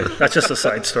 But anyway, that's just a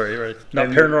side story, right? Not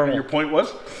paranormal. Your point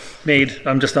was? Made.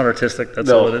 I'm just not artistic.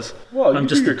 That's all it is. Well, I'm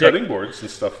just your cutting boards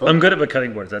and stuff. Though. I'm good at my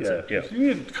cutting boards. That's it. Yeah. If you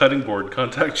need a cutting board,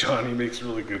 contact John. He makes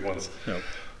really good ones. No.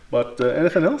 But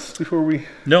anything else before we?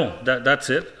 No,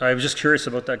 that's it. I was just curious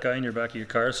about that guy in your back of your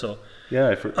car. So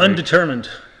yeah, undetermined.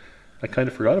 I kind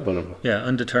of forgot about him. Yeah,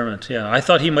 undetermined. Yeah, I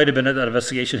thought he might have been at that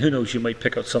investigation. Who knows? You might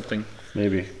pick out something.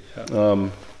 Maybe. Yeah.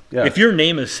 Yeah. If your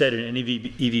name is said in any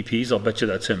EVPs, I'll bet you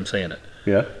that's him saying it.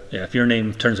 Yeah. Yeah, if your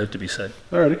name turns out to be said.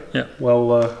 Alrighty. Yeah. Well,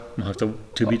 We'll have to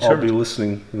be I'll be determined.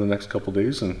 listening in the next couple of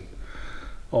days, and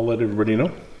I'll let everybody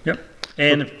know. Yep.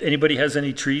 And if anybody has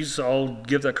any trees, I'll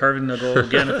give that carving a go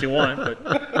again if you want. But,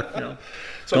 you know.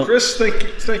 So, Chris, thank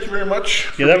you very much.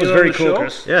 For Yeah, that was being on very the cool, show.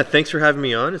 Chris. Yeah, thanks for having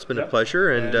me on. It's been a pleasure.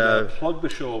 And plug the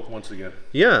show once again.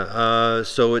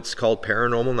 so it's called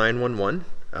Paranormal 911.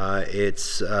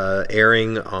 It's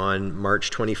airing on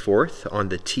March 24th on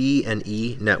the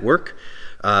T&E network.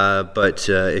 But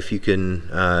if you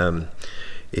can,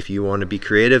 if you want to be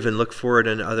creative and look for it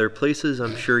in other places,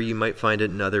 I'm sure you might find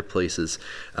it in other places.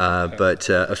 But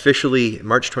officially,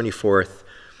 March 24th,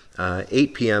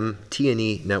 8 p.m.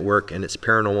 T&E network, and it's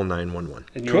Paranormal 911.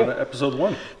 And you're on episode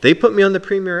 1. They put me on the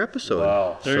premiere episode.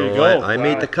 Wow. There So you go. I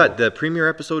made the cut. The premiere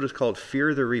episode is called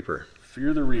Fear the Reaper.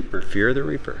 Fear the Reaper. Fear the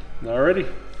Reaper. Alrighty.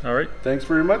 All right. Thanks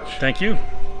very much. Thank you.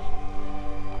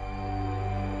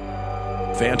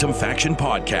 Phantom Faction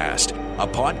Podcast, a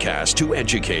podcast to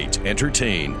educate,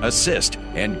 entertain, assist,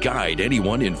 and guide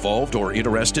anyone involved or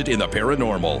interested in the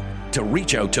paranormal. To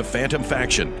reach out to Phantom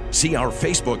Faction, see our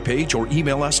Facebook page or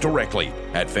email us directly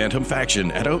at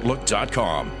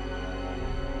phantomfaction@outlook.com.